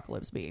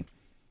Post-Apocalypse Be?"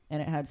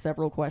 And it had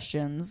several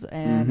questions,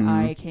 and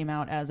I came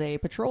out as a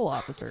patrol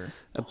officer.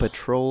 A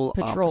patrol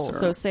officer.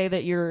 So say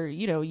that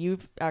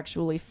you've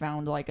actually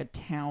found like a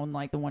town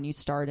like the one you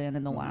start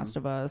in The Last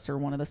of Us, or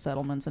one of the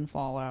settlements in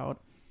Fallout.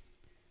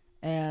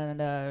 And,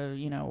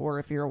 or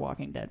if you're a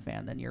Walking Dead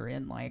fan, then you're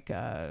in like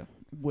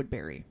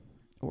Woodbury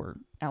or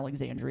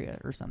Alexandria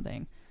or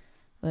something.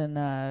 Then,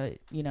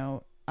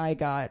 I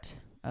got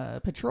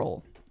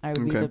patrol. I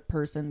would be the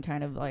person,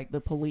 kind of like the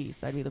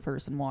police. I'd be the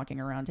person walking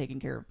around taking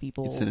care of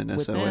people. You'd send an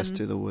SOS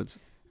to the woods.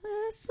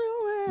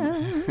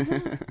 SOS.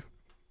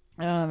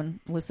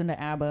 Listen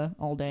to ABBA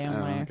all day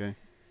on my... Okay.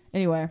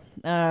 Anyway,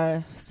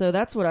 so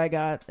that's what I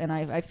got, and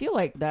I feel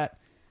like that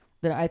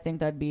I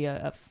think that'd be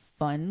a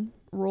fun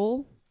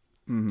role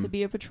to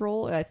be a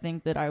patrol. I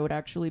think that I would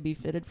actually be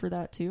fitted for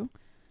that too.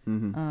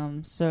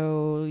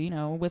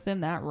 So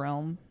within that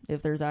realm,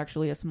 if there's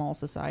actually a small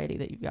society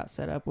that you've got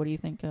set up, what do you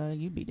think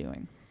you'd be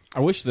doing? I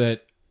wish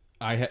that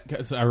I had,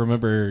 because I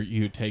remember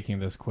you taking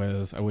this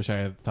quiz. I wish I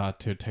had thought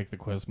to take the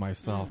quiz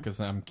myself, because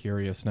I'm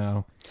curious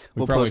now.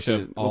 We'll post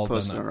it on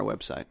our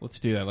website. Let's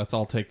do that. Let's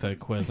all take the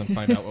quiz and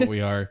find out what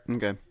we are.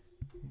 Okay.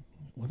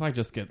 What if I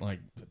just get like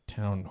the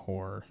town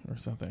whore or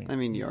something? I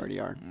mean, you already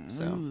are.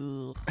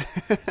 So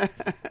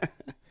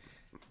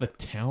the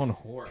town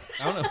whore.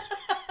 I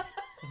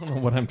don't know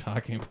what I'm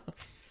talking about.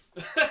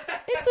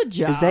 It's a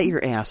job. Is that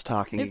your ass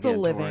talking It's again, a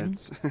living.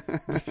 Torrance?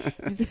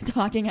 He's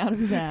talking out of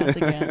his ass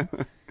again.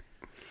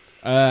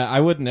 I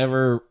would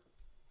never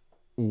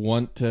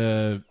want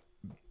to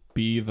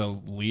be the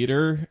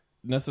leader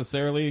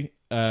necessarily,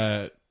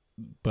 but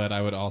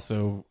I would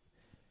also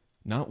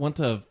not want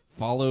to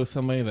follow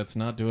somebody that's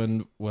not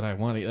doing what I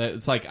want.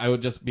 It's like I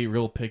would just be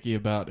real picky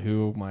about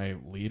who my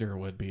leader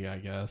would be, I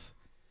guess.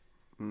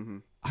 Mm-hmm.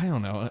 I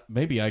don't know.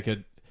 Maybe I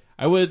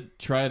would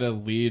try to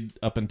lead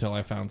up until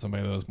I found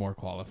somebody that was more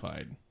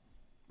qualified.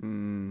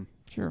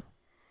 Sure.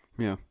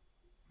 Yeah.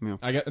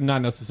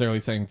 Not necessarily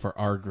saying for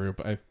our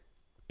group.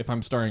 If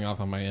I'm starting off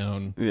on my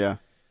own. Yeah.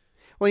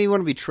 Well, you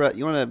want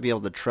to be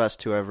able to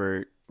trust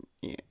whoever.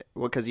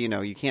 Well, because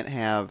you can't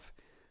have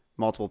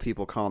multiple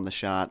people calling the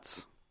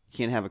shots. You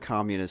can't have a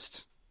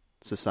communist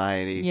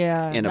society.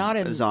 Yeah, in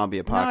a zombie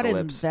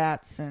apocalypse. Not in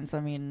that sense.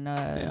 I mean,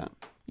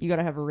 you got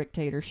to have a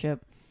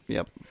dictatorship.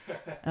 Yep.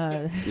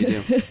 You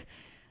do.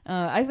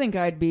 I think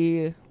I'd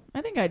be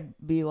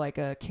like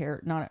a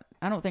Carol.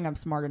 I don't think I'm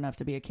smart enough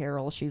to be a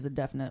Carol. She's a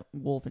definite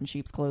wolf in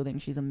sheep's clothing.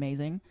 She's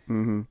amazing.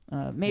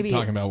 Mm-hmm. Maybe I'm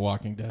talking about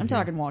Walking Dead. I'm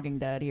talking Walking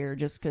Dead here.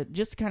 Just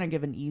to kind of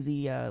give an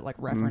easy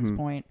reference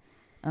point.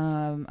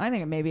 I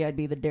think maybe I'd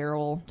be the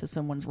Daryl to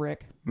someone's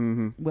Rick.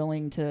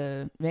 Willing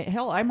to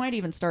hell. I might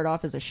even start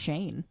off as a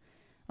Shane.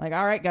 Like,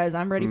 all right, guys,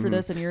 I'm ready for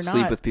this, and you're not.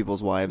 Sleep with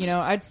people's wives.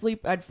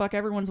 I'd fuck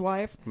everyone's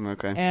wife.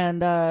 Okay.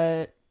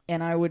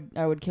 And I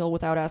would kill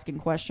without asking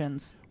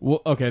questions.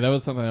 Well, okay, that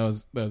was something that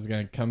was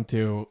going to come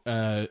to.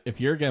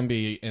 If you're going to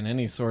be in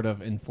any sort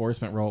of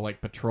enforcement role, like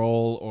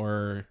patrol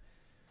or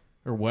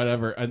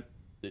whatever,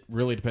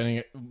 really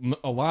depending,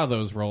 a lot of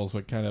those roles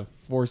would kind of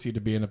force you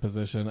to be in a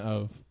position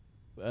of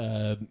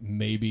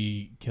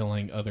maybe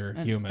killing other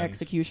humans.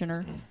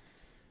 Executioner.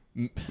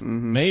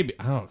 Maybe.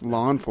 I don't know.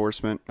 Law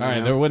enforcement. All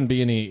right, there wouldn't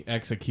be any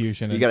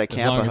execution. You got a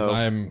as long as Capaho.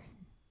 I'm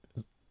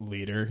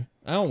leader.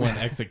 I don't want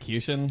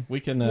execution.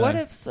 We can. What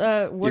if?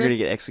 You're going to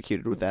get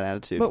executed with that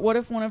attitude. But what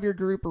if one of your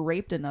group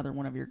raped another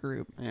one of your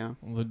group? Yeah.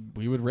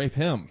 We would rape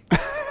him.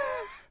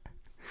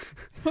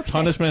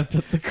 Punishment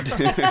fits the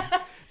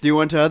crime. Do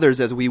unto others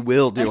as we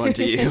will do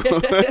unto you.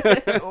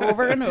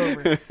 Over and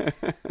over.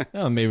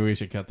 Oh, maybe we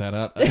should cut that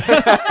out.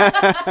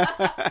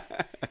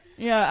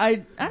 Yeah,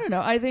 I don't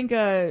know. I think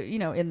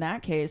in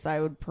that case,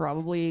 I would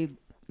probably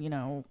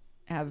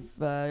have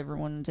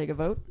everyone take a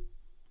vote.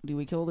 Do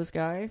we kill this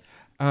guy?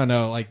 I don't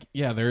know. Like,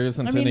 yeah, there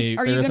isn't I mean, any.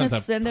 are There you going isn't to a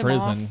send him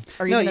prison. off?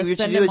 Are you No, going what to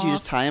send you do him is you off?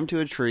 just tie him to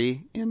a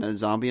tree in a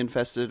zombie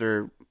infested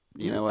or a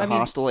mean,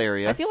 hostile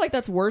area. I feel like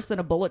that's worse than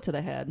a bullet to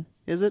the head.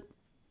 Is it?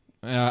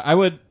 I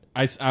would.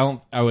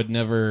 I would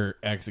never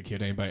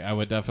execute anybody. I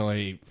would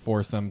definitely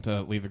force them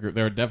to leave the group.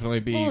 There would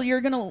definitely be. Well,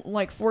 you're gonna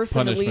force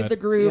them to leave punishment. the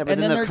group, Yeah, but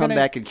and then they'll they're come gonna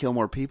back and kill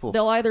more people.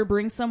 They'll either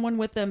bring someone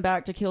with them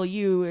back to kill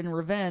you in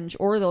revenge,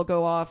 or they'll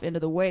go off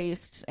into the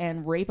wastes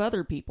and rape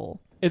other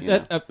people.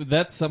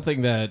 That's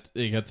something that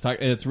it gets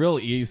talked. It's real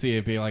easy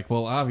to be like,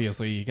 well,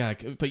 obviously you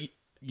got, but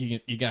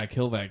you got to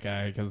kill that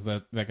guy because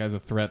that guy's a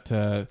threat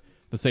to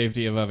the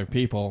safety of other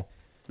people.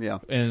 Yeah,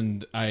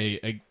 and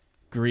I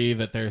agree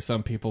that there's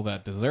some people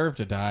that deserve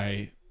to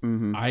die.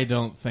 Mm-hmm. I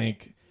don't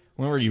think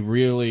whenever you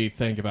really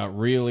think about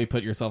really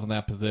put yourself in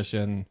that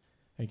position,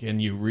 again,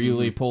 you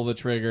really pull the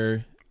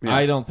trigger. Yeah.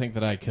 I don't think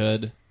that I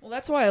could. Well,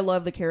 that's why I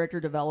love the character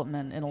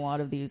development in a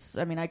lot of these.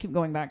 I mean, I keep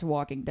going back to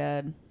Walking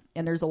Dead,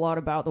 and there's a lot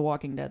about The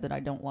Walking Dead that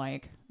I don't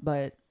like,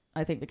 but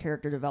I think the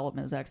character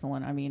development is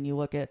excellent. I mean, you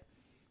look at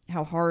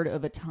how hard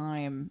of a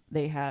time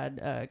they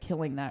had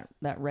killing that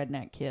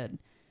redneck kid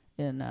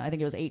in, I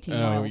think it was 18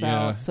 miles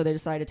out. So they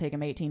decided to take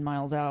him 18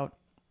 miles out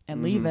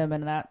and leave him,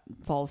 and that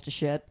falls to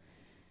shit.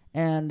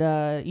 And,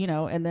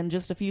 and then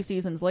just a few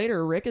seasons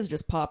later, Rick is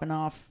just popping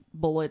off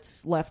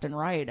bullets left and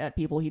right at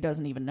people he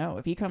doesn't even know.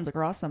 If he comes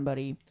across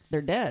somebody,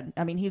 they're dead.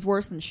 I mean, he's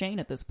worse than Shane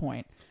at this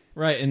point.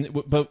 Right,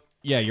 but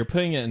yeah, you're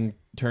putting it in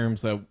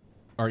terms that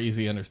are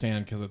easy to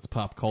understand because it's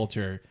pop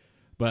culture.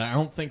 But I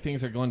don't think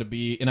things are going to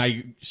be, and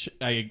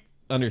I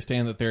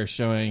understand that they're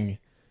showing,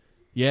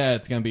 yeah,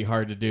 it's going to be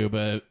hard to do,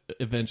 but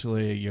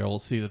eventually you'll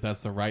see that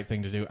that's the right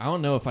thing to do. I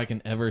don't know if I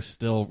can ever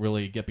still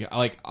really get behind,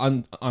 like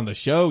on the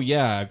show.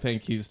 Yeah, I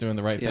think he's doing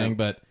the right thing,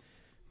 but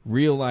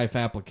real life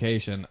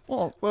application.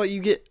 Well, you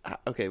get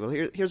okay. Well,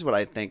 here's what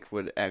I think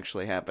would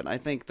actually happen. I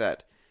think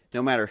that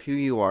no matter who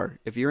you are,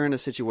 if you're in a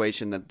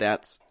situation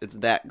it's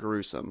that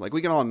gruesome, like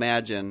we can all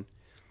imagine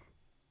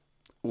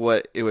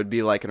what it would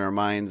be like in our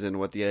minds and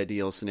what the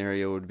ideal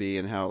scenario would be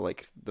and how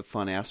like the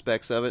fun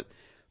aspects of it,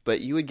 but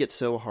you would get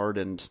so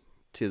hardened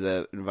to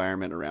the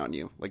environment around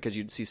you, like because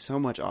you'd see so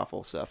much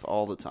awful stuff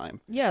all the time.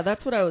 Yeah,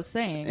 that's what I was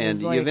saying.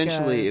 And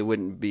eventually, it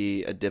wouldn't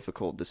be a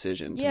difficult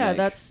decision. To make.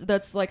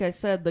 that's like I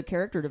said. The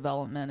character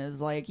development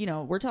is like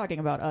we're talking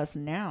about us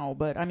now,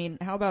 but I mean,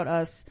 how about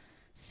us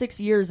 6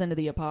 years into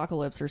the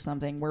apocalypse or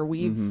something, where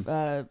we've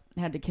had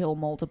to kill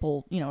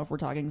multiple, if we're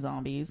talking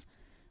zombies,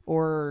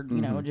 or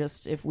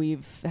just if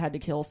we've had to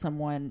kill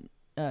someone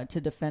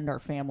to defend our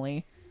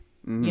family.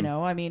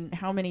 I mean,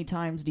 how many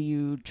times do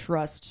you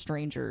trust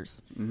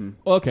strangers?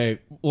 Okay,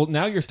 well,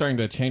 now you're starting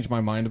to change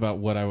my mind about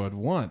what I would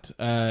want.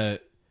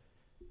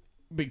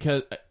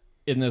 because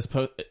in this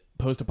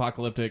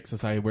post-apocalyptic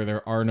society where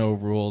there are no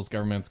rules,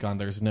 government's gone,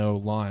 there's no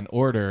law and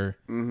order,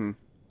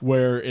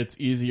 where it's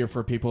easier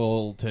for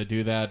people to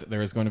do that,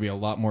 there is going to be a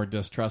lot more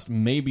distrust.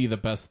 Maybe the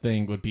best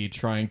thing would be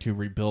trying to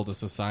rebuild a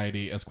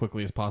society as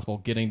quickly as possible,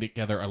 getting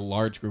together a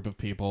large group of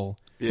people.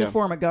 To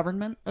form a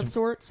government of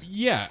sorts?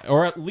 Yeah,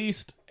 or at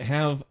least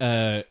have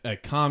a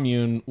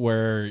commune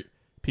where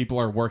people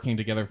are working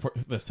together for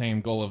the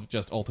same goal of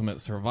just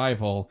ultimate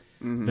survival.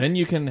 Then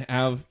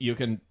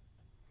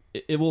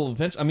it will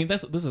eventually, I mean,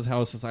 this is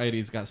how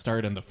societies got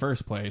started in the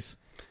first place.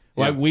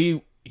 Like,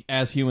 we,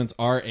 as humans,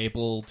 are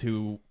able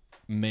to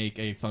make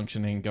a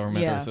functioning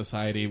government or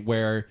society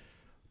where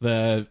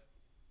the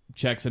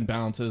checks and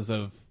balances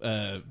of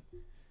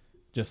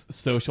just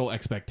social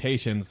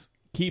expectations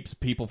keeps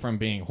people from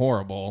being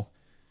horrible.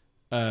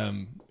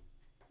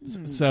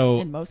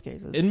 So in most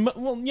cases.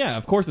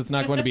 Of course it's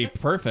not going to be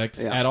perfect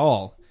at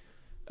all.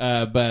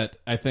 But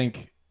I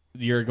think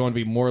you're going to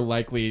be more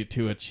likely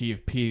to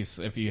achieve peace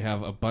if you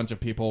have a bunch of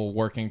people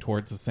working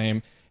towards the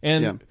same,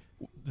 and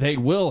they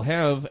will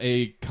have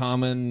a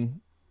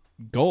common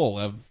goal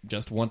of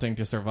just wanting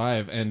to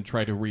survive and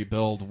try to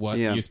rebuild what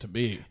used to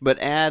be. But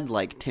add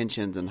like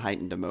tensions and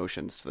heightened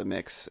emotions to the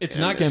mix. It's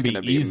not going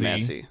to be easy.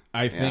 Messy.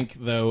 I think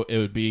though it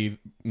would be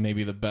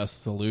maybe the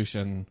best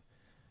solution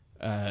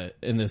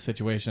in this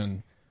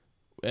situation,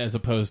 as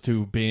opposed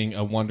to being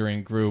a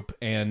wandering group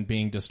and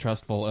being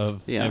distrustful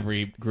of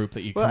every group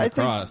that you come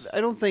across. I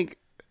don't think,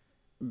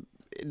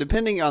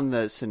 depending on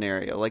the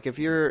scenario, like if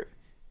you're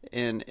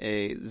in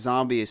a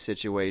zombie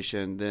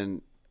situation,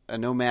 then a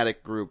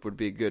nomadic group would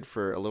be good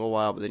for a little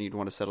while, but then you'd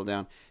want to settle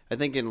down. I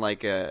think in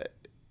like a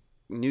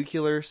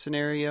nuclear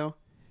scenario,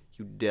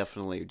 you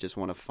definitely just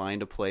want to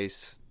find a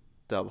place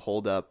to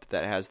hold up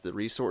that has the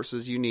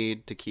resources you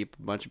need to keep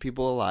a bunch of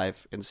people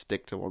alive and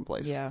stick to one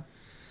place.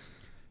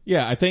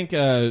 Yeah, I think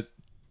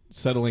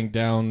settling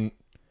down,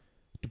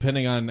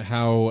 depending on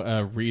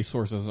how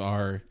resources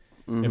are,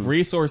 if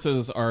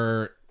resources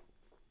are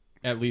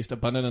at least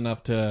abundant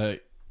enough to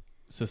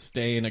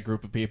sustain a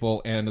group of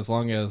people, and as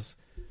long as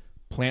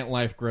plant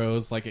life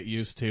grows like it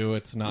used to,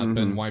 it's not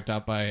been wiped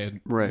out by a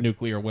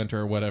nuclear winter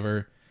or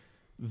whatever,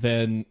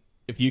 then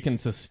if you can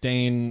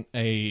sustain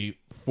a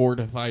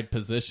fortified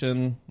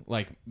position,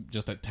 like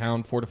just a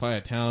town, fortify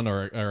a town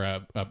or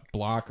a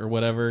block or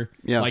whatever,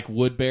 like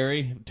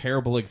Woodbury,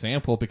 terrible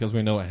example because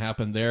we know what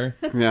happened there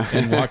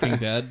in Walking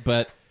Dead,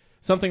 but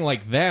something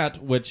like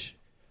that, which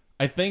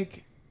I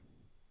think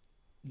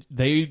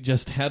they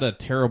just had a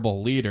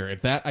terrible leader.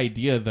 If that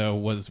idea, though,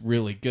 was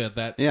really good,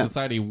 that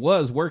society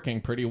was working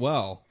pretty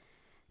well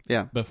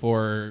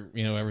before,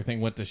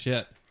 everything went to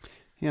shit.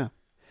 Yeah.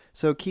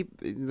 So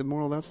the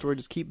moral of that story,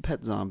 just keep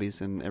pet zombies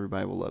and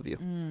everybody will love you.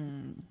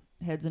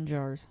 Heads in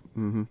jars.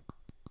 Mm-hmm.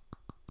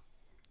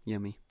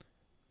 Yummy.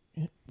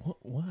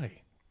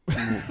 Why?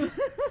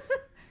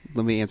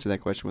 Let me answer that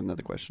question with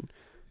another question.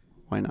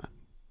 Why not?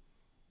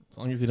 As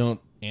long as you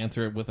don't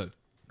answer it with a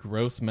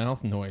gross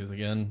mouth noise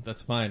again,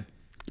 that's fine.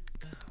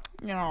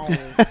 No.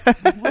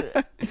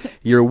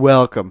 You're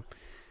welcome.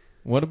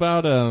 What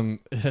about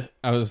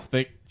I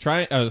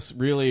was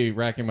really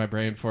racking my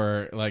brain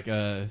for like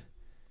an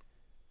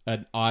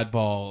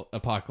oddball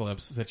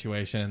apocalypse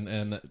situation,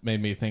 and it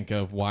made me think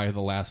of Y: The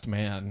Last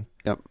Man.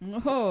 Yep.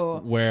 Oh.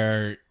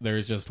 Where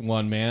there's just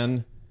one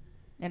man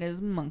and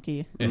his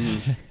monkey.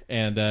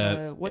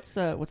 And what's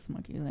the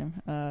monkey's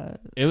name?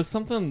 It was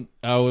something.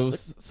 Oh, it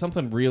was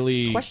something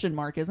really question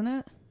mark, isn't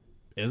it?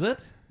 Is it?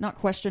 Not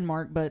question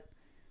mark, but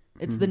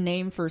it's the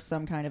name for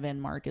some kind of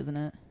end mark, isn't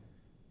it?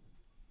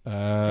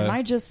 Am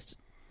I just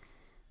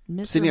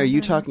Sydney, are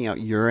you talking out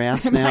your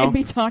ass now? I might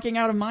be talking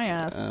out of my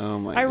ass. Oh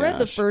my I read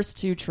the first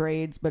two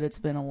trades, but it's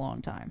been a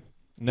long time.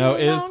 No,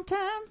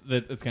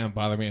 it's gonna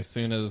bother me as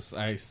soon as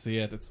I see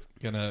it.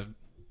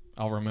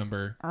 I'll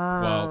remember.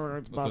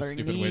 It's that's a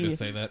stupid way to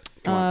say that.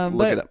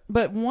 Look it up.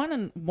 But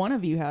one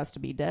of you has to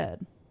be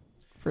dead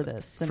for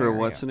this scenario. For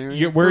what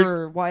scenario?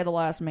 For Y: The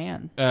Last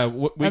Man.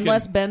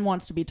 Unless Ben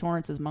wants to be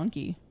Torrance's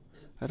monkey.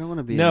 I don't want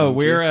to be. No,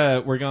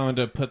 we're going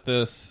to put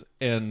this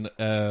in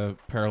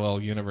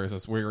parallel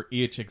universes. We're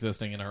each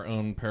existing in our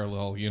own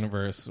parallel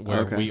universe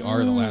where we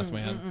are the last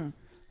man.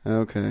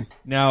 Okay.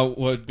 Now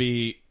would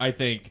be, I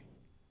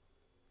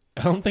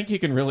don't think you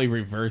can really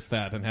reverse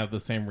that and have the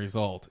same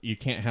result. You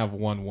can't have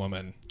one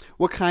woman.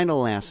 What kind of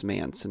last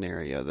man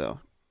scenario,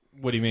 though?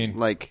 What do you mean?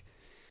 Like,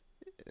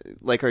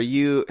 are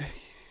you?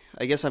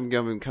 I guess I'm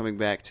coming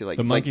back to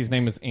the monkey's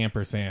name is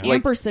Ampersand.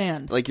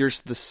 Ampersand. Like you're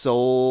the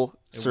sole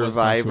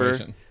survivor.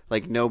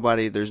 Like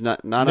nobody. There's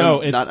not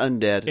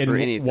undead or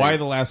anything. Why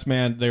the last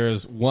man? There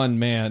is one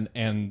man,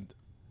 and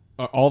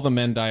all the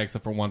men die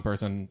except for one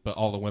person, but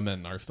all the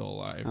women are still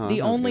alive. Oh,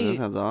 that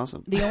sounds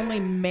awesome. The only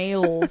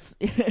males.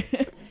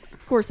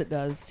 Of course it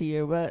does to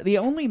you, but the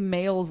only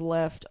males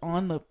left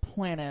on the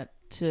planet,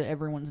 to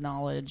everyone's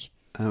knowledge,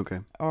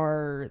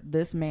 are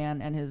this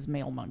man and his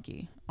male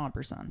monkey,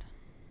 Ampersand.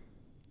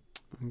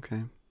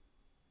 Okay.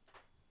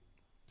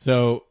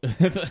 So,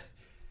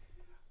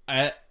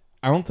 I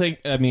don't think.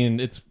 I mean,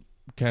 it's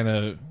kind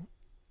of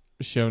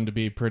shown to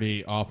be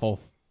pretty awful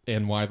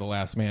in Y: The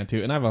Last Man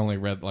too. And I've only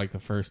read like the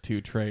first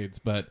 2 trades,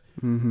 but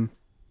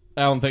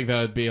I don't think that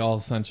would be all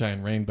sunshine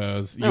and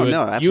rainbows. No,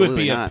 absolutely you would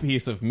be not. a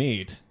piece of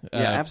meat. Yeah,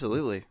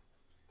 absolutely.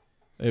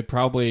 It'd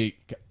probably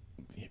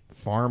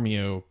farm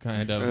you,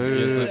 kind of.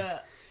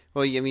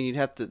 Well, I mean,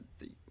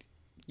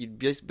 you'd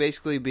just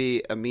basically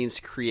be a means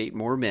to create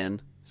more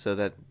men so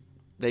that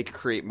they could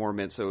create more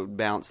men, so it would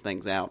balance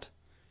things out.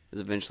 Is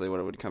eventually what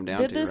it would come down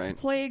to, Did this right?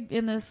 plague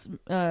in this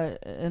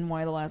in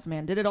Y: The Last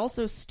Man? Did it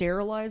also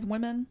sterilize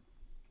women,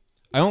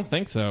 I don't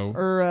think so.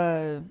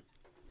 or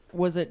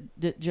was it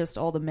just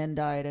all the men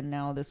died and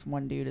now this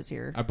one dude is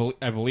here? I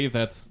believe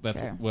that's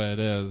Okay. what it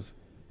is.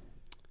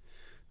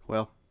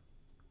 Well,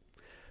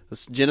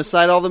 let's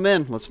genocide all the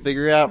men. Let's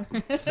figure out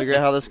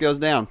how this goes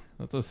down.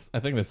 I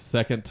think the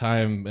second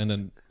time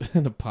in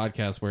a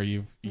podcast where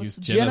you've Let's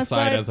used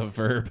genocide genocide- as a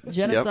verb.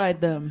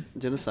 Genocide them.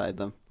 Genocide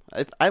them.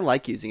 I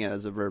like using it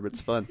as a verb.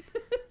 It's fun.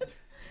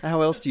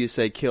 How else do you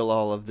say kill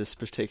all of this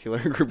particular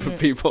group of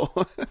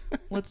people?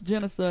 Let's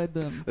genocide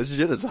them. Let's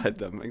genocide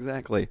them.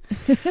 Exactly.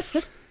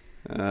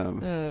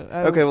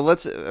 Okay,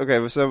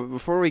 well, so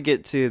before we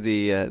get to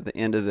the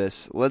end of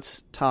this,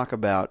 let's talk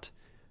about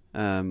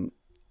the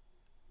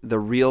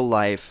real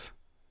life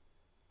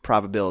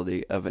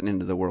probability of an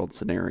end of the world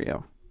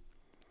scenario.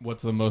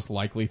 What's the most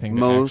likely thing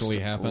to actually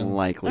happen?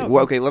 Likely. Oh,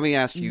 Well, okay, let me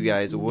ask you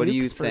guys, what do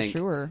you nukes for think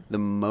sure. the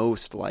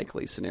most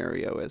likely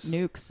scenario is?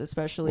 Nukes,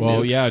 especially.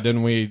 Well, nukes. yeah,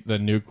 didn't we? The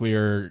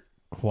nuclear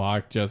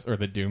clock or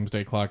the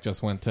doomsday clock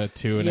just went to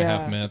 2.5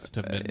 Yeah. minutes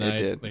to midnight.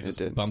 did. They It just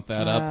did. bumped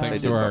that up. They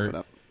Thanks They to did our bump it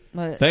up.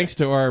 But thanks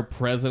to our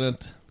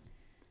president.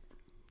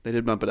 They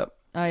did bump it up.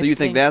 I So you think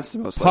think- that's the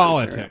most likely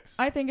scenario? Politics.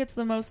 I think it's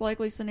the most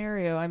likely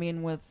scenario. I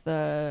mean,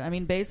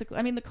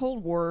 basically, the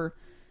Cold War,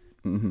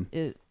 Mm-hmm.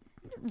 it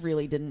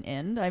really didn't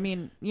end. I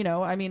mean,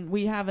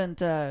 we haven't.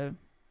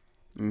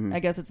 Mm-hmm. I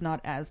guess it's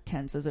not as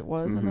tense as it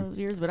was in those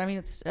years, but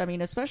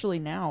especially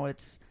now,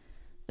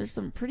 there's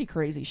some pretty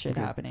crazy shit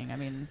happening. I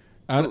mean,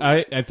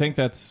 I think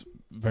that's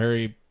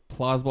very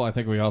plausible. I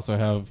think we also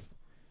have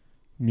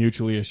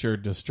mutually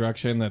assured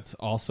destruction that's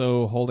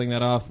also holding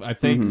that off. I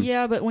think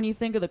yeah, but when you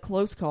think of the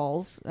close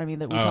calls, that we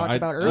Oh, talked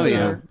about oh,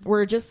 earlier,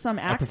 where just some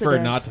I accident.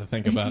 prefer not to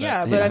think about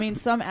yeah, it. but Yeah.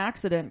 some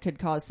accident could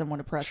cause someone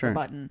to press Sure. the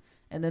button,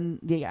 and then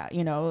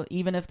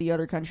even if the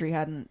other country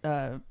hadn't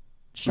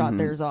shot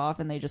theirs off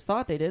and they just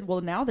thought they did,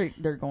 well, now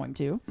they're going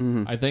to.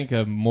 I think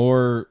a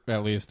more,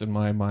 at least in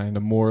my mind,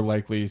 a more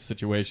likely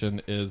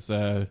situation is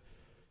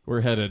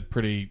we're headed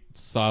pretty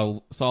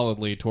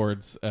solidly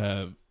towards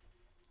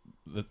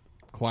the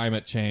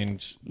climate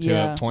change to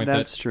Yeah. a point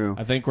That's that true.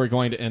 I think we're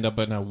going to end up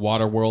in a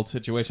water world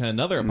situation.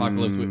 Another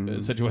apocalypse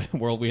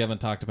world we haven't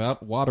talked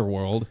about, water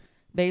world.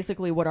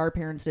 Basically, what our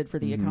parents did for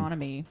the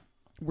economy,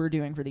 we're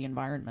doing for the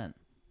environment.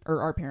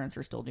 Or our parents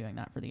are still doing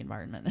that for the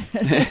environment.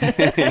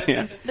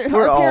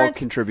 We're all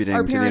contributing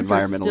our to the parents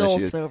environmental are still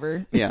issues.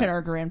 Sober, Yeah. and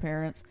our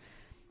grandparents.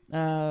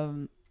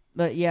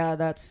 But yeah,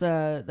 that's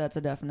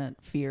a definite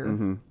fear.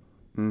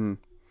 Mm-hmm.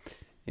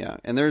 Yeah,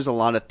 and there's a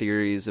lot of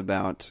theories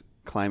about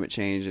climate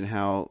change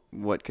and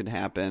what could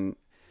happen.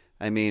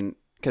 I mean,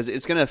 because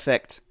it's going to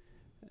affect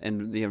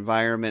the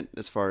environment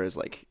as far as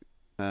like,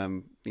 a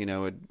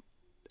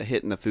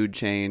hit in the food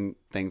chain,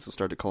 things will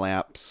start to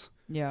collapse.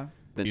 Yeah.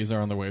 These are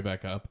on their way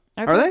back up.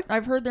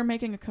 I've heard they're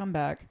making a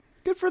comeback.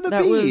 Good for the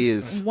That bees.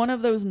 was one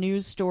of those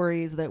news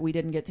stories that we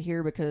didn't get to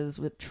hear because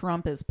with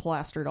Trump is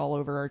plastered all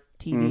over our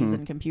TVs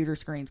and computer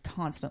screens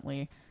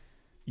constantly.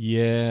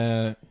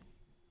 Yeah.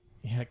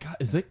 God,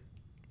 is it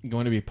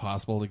going to be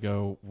possible to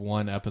go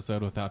one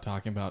episode without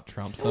talking about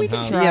Trump somehow? We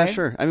can try. Yeah,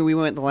 sure. I mean, we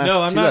went the last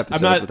No, I'm two not.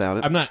 episodes without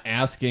it. I'm not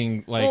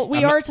asking. Like, Well, we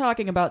I'm are not-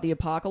 talking about the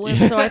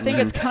apocalypse, so I think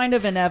it's kind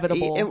of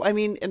inevitable. I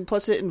mean, and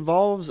plus it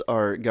involves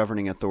our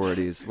governing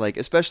authorities, like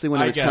especially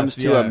when I it guess, comes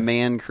to yeah. a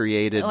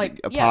man-created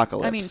Like,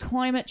 apocalypse. Yeah, I mean,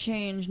 climate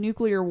change,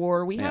 nuclear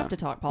war. We have to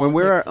talk politics when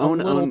we're our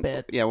own a little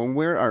bit. Yeah, when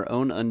we're our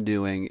own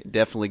undoing,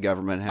 definitely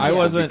government I has to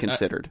wasn't be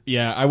considered.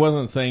 I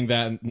wasn't saying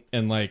that,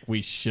 and like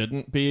we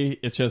shouldn't be.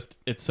 It's just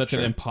it's such an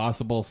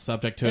impossible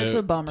subject It's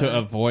a bummer. to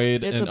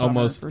avoid, It's a and bummer,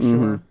 almost for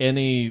sure.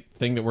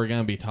 anything that we're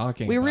going to be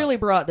talking. We about. really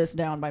brought this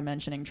down by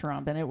mentioning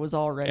Trump, and it was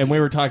already. and we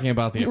were talking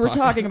about the. we were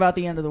apocalypse. talking about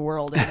the end of the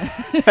world.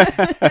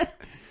 And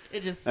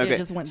it just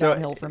went so-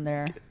 downhill from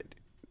there.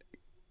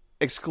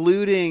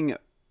 Excluding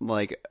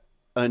like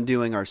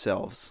undoing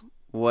ourselves,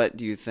 what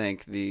do you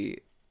think the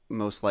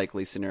most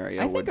likely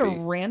scenario I would think a be?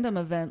 random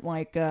event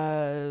like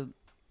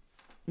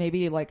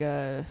maybe like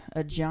a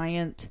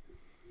giant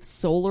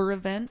solar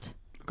event.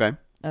 Okay.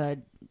 A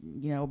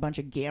bunch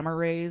of gamma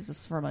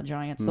rays from a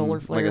giant solar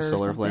like flare a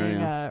solar or flare, something,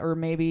 yeah. or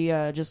maybe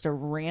just a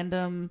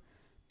random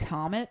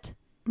comet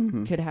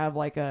could have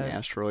like An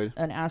asteroid.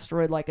 an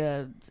asteroid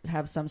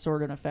have some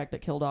sort of an effect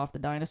that killed off the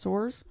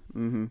dinosaurs.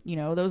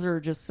 Mm-hmm. Those are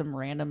just some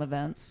random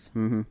events.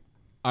 Mm-hmm.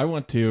 I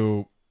want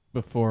to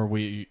before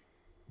we,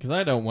 because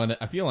I don't want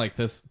to. I feel like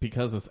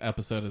because this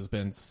episode has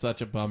been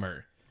such a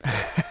bummer.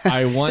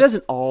 I It want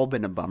hasn't all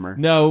been a bummer.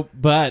 no,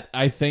 but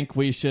I think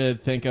we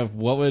should think of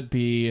what would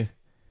be.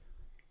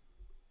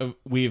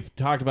 We've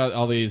talked about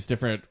all these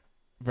different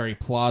very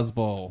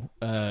plausible.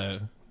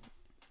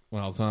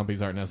 Well,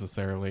 zombies aren't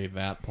necessarily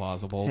that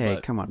plausible. Hey,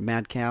 but come on,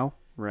 mad cow,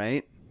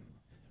 right?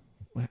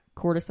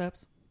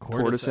 Cordyceps.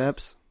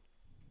 Cordyceps.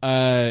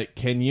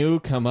 Can you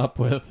come up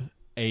with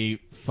a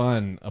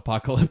fun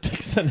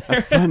apocalyptic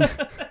scenario?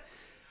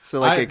 So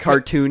like a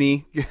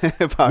cartoony.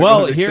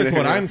 Well, here's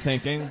what I'm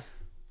thinking.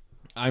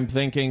 I'm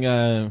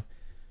thinking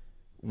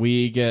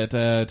we get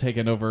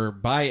taken over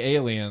by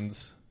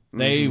aliens.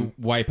 They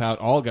wipe out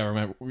all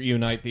government,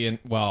 reunite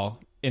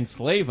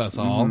enslave us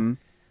all. Mm-hmm.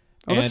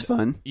 Oh, that's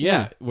fun.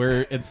 Yeah,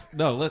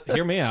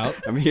 hear me out.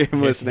 I'm here.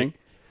 I'm listening.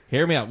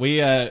 Hear me out.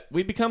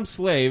 We become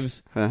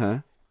slaves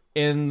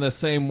in the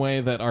same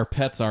way that our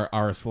pets are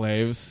our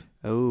slaves.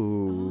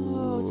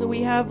 Oh, so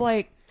we have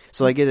like.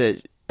 So I get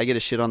a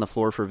shit on the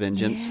floor for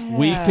vengeance. Yeah.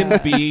 We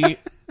can be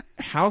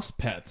house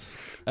pets.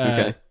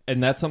 Okay.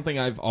 And that's something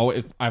I've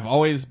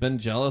always been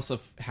jealous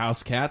of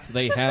house cats.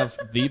 They have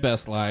the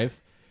best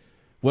life.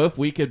 What if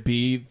we could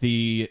be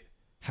the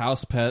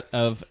house pet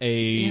of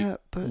a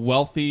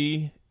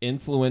wealthy,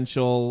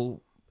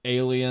 influential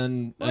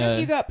alien? What if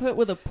you got put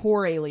with a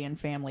poor alien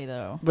family,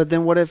 though? But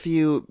then what if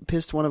you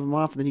pissed one of them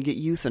off and then you get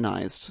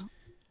euthanized?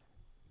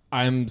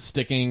 I'm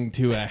sticking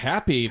to a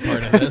happy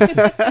part of this.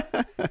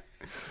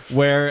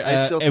 Where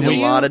I still see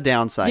a lot of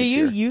downsides Do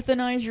you here.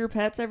 euthanize your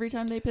pets every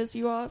time they piss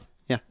you off?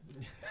 Yeah.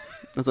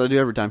 That's what I do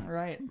every time.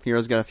 Right.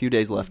 Hero's got a few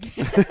days left.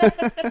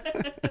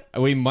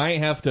 We might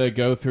have to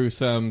go through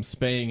some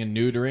spaying and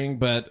neutering,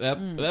 but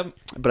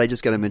But I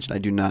just got to mention I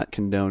do not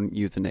condone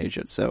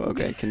euthanasia. So,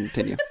 okay,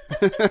 continue.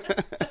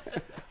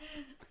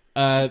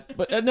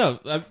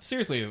 No,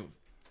 seriously,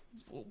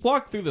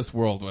 walk through this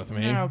world with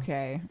me.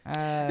 Okay.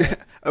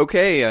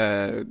 Okay,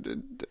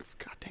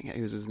 God dang it,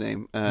 who's his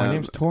name? My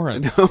name's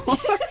Torrance.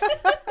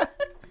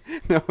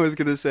 No, I was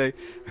going to say,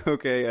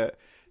 okay,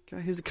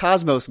 he's a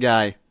Cosmos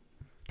guy.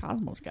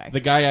 Cosmos guy.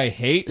 The guy I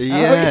hate?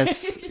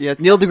 Yes. Yes,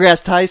 Neil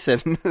deGrasse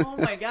Tyson. Oh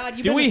my God.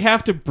 Do we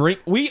have to bring...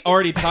 We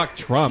already talked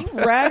Trump.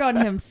 You rag on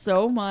him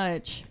so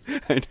much.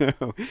 I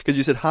know. Because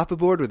you said, hop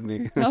aboard with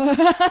me. Oh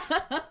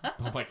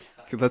my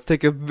God. Let's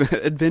take an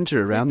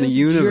adventure around the This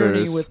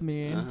universe. journey with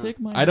me. Take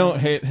my I don't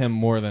hate him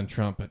more than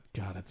Trump, but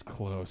God, it's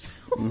close.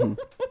 Oh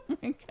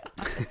my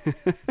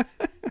God.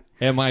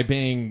 Am I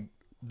saying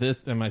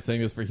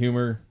this for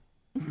humor?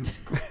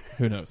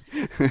 Who knows?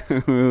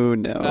 Who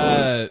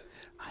knows?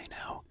 I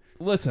know.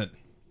 Listen,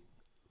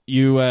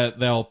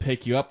 they'll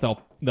pick you up.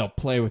 They'll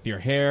play with your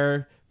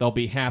hair. They'll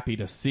be happy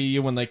to see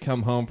you when they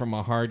come home from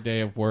a hard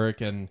day of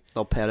work, and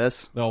They'll pet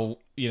us. they'll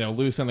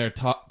loosen their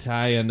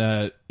tie and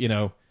I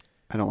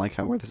don't like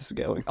where this is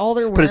going. All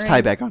they're wearing, Put his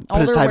tie back on. Put All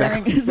his they're tie back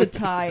wearing on. is a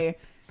tie.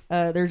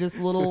 They're just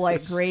little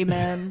like gray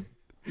men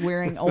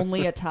wearing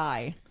only a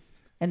tie,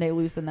 and they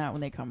loosen that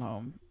when they come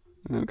home.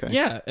 Okay.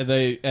 Yeah,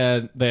 they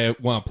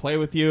want to play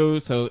with you,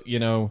 so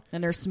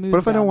And they're smooth. What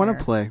if I don't down want there.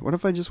 to play? What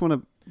if I just want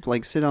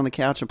to sit on the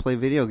couch and play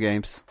video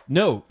games?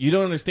 No, you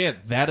don't understand.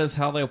 That is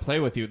how they'll play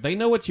with you. They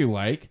know what you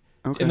like.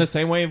 Okay. In the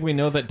same way we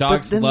know that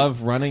dogs then-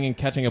 love running and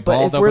catching a But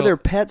ball. if we're their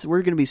pets,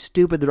 we're going to be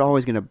stupid. They're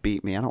always going to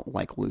beat me. I don't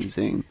like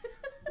losing.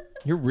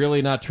 You're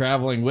really not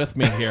traveling with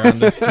me here on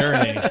this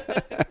journey.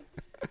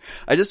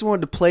 I just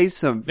wanted to play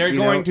some. They're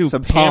going to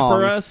some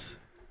pamper Pong. us.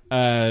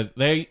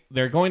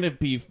 They're going to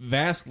be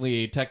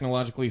vastly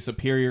technologically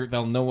superior.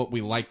 They'll know what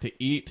we like to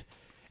eat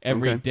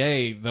every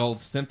day. They'll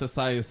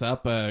synthesize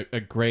up a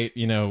great,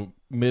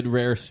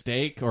 mid-rare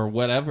steak or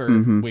whatever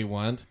we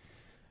want.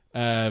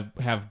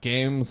 Have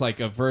games like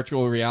a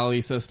virtual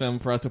reality system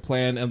for us to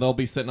play in, and they'll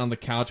be sitting on the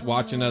couch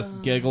watching us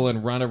giggle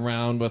and run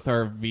around with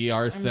our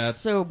VR I'm sets.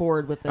 so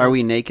bored with this. Are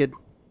we naked?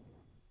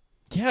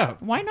 Yeah.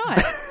 Why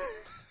not?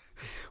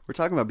 We're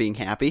talking about being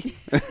happy.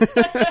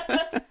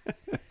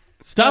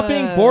 Stop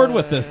being bored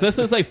with this. This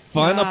is a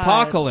fun God,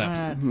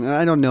 apocalypse.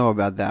 I don't know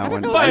about that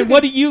one. know. Fine,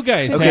 what do you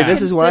guys Okay, have?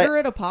 this is what Consider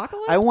it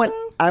apocalypse. I want.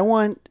 though? I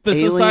want The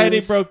aliens. society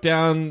broke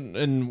down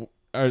and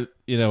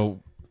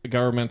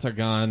governments are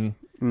gone.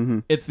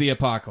 It's the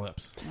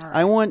apocalypse.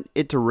 I want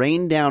it to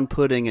rain down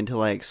pudding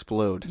until I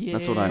explode.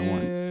 That's what I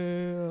want.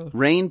 Yeah.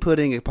 Rain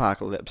pudding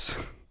apocalypse.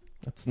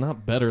 That's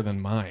not better than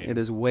mine. It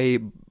is way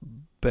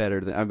better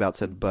than I about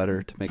said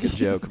butter to make a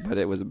joke, but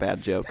it was a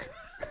bad joke.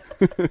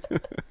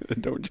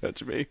 Don't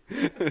judge me.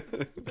 I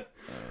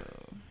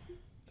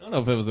don't know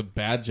if it was a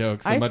bad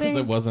joke so I much as think-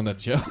 it wasn't a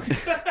joke.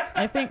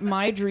 I think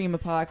my dream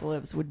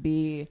apocalypse would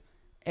be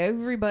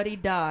everybody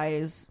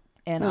dies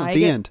and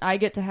the end. I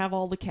get to have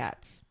all the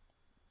cats.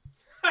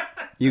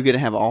 You get to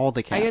have all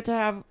the cats. I get to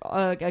have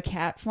a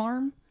cat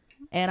farm,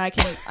 and I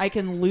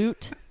can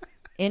loot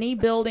any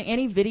building,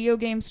 any video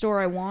game store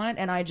I want,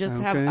 and I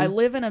just Okay. I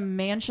live in a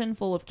mansion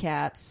full of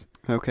cats,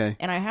 Okay.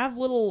 and I have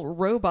little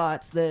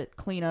robots that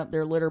clean up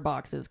their litter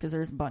boxes because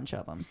there's a bunch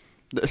of them.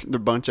 There's a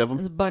bunch of them.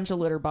 There's a bunch of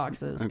litter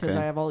boxes because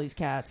Okay. I have all these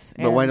cats.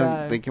 But why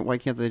And, don't they? Why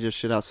can't they just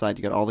shit outside?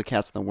 You got all the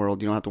cats in the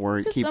world. You don't have to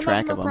worry. Keep some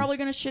track of them of are them. probably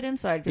going to shit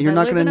inside. 'Cause You're I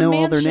not live going in to a know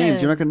all their names.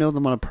 mansion. You're not going to know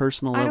them on a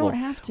personal I level. don't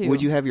have to.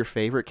 Would you have your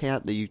favorite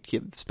cat that you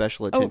give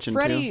special Oh, attention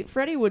Freddie!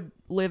 Freddie would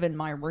live in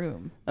my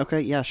room. to? Okay,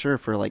 yeah, sure.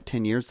 For like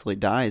 10 years till he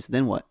dies.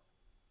 Then what?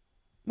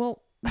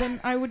 Well, then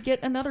I would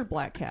get another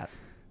black cat.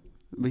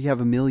 But you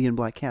have a million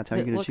black cats. How are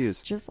you going to choose?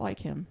 Looks just like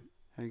him.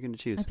 How are you going to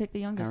choose? I picked the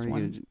youngest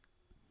one.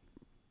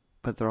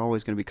 But they're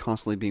always going to be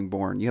constantly being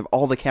born. You have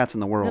all the cats in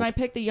the world. Then I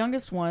picked the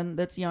youngest one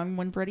that's young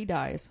when Freddy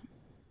dies.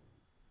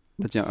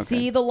 That's young, okay.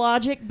 See the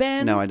logic,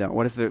 Ben? No, I don't.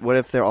 What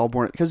if they're all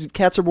born? Because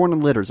cats are born in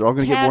litters. They're all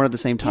going to get born at the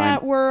same time.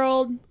 Cat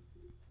World.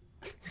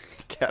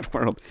 Cat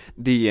World.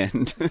 The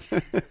end.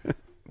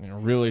 It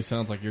really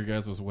sounds like your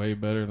guys was way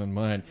better than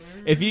mine.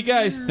 If you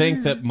guys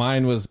think that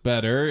mine was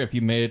better, if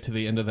you made it to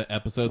the end of the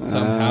episode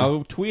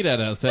somehow, tweet at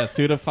us at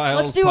Pseudophiles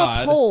Let's do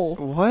a poll.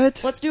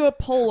 What? Let's do a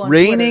poll on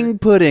Raining Twitter.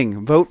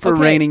 Pudding. Vote for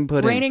Okay, Raining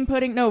Pudding. Raining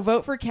Pudding. No,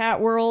 vote for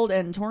Cat World,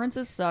 and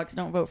Torrance's sucks.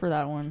 Don't vote for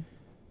that one.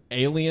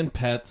 Alien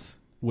pets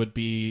would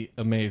be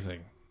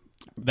amazing.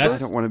 I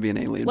don't want to be an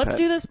alien Let's pet.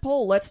 do this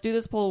poll. Let's do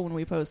this poll when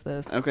we post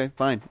this. Okay,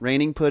 fine.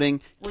 Raining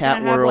Pudding, We're Cat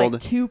gonna have World.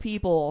 like 2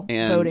 people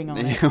and voting on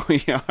it.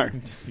 We are.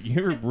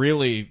 You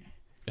really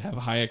have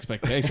high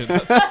expectations.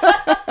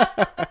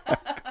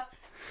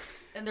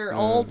 And they're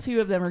all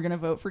 2 of them are going to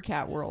vote for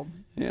Cat World.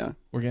 Yeah.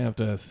 We're going to have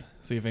to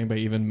see if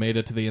anybody even made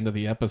it to the end of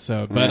the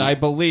episode. But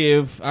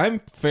I'm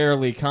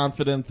fairly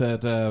confident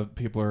that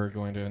people are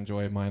going to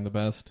enjoy mine the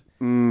best.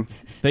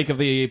 Think of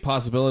the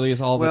possibilities,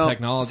 the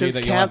technology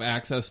that you'll have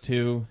access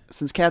to.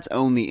 Since cats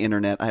own the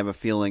internet, I have a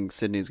feeling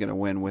Sydney's going to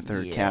win with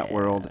her Cat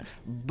World.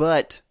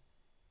 But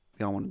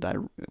we all want to die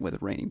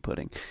with Raining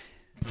Pudding.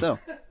 So,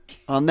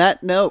 on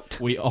that note...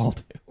 We all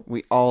do.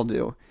 We all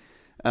do.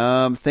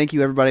 Thank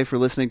you, everybody, for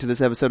listening to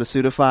this episode of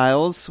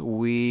Pseudophiles.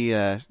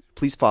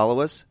 Please follow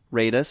us,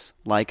 rate us,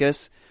 like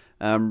us,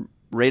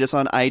 rate us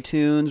on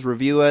iTunes,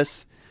 review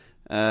us,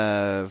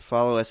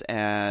 follow us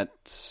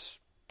at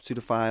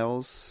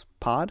Pseudophiles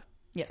Pod.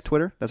 Yes.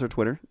 Twitter. That's our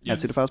Twitter.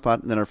 Yes. At Pseudophiles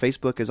Pod. And then our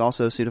Facebook is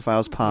also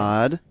Pseudophiles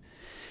Pod. Yes.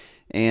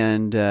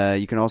 And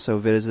you can also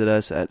visit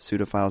us at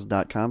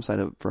pseudophiles.com. Sign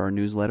up for our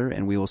newsletter,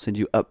 and we will send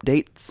you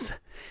updates.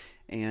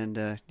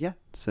 And,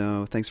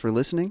 so thanks for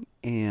listening,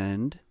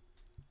 and...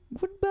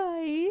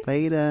 Goodbye.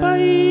 Later.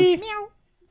 Bye. Meow.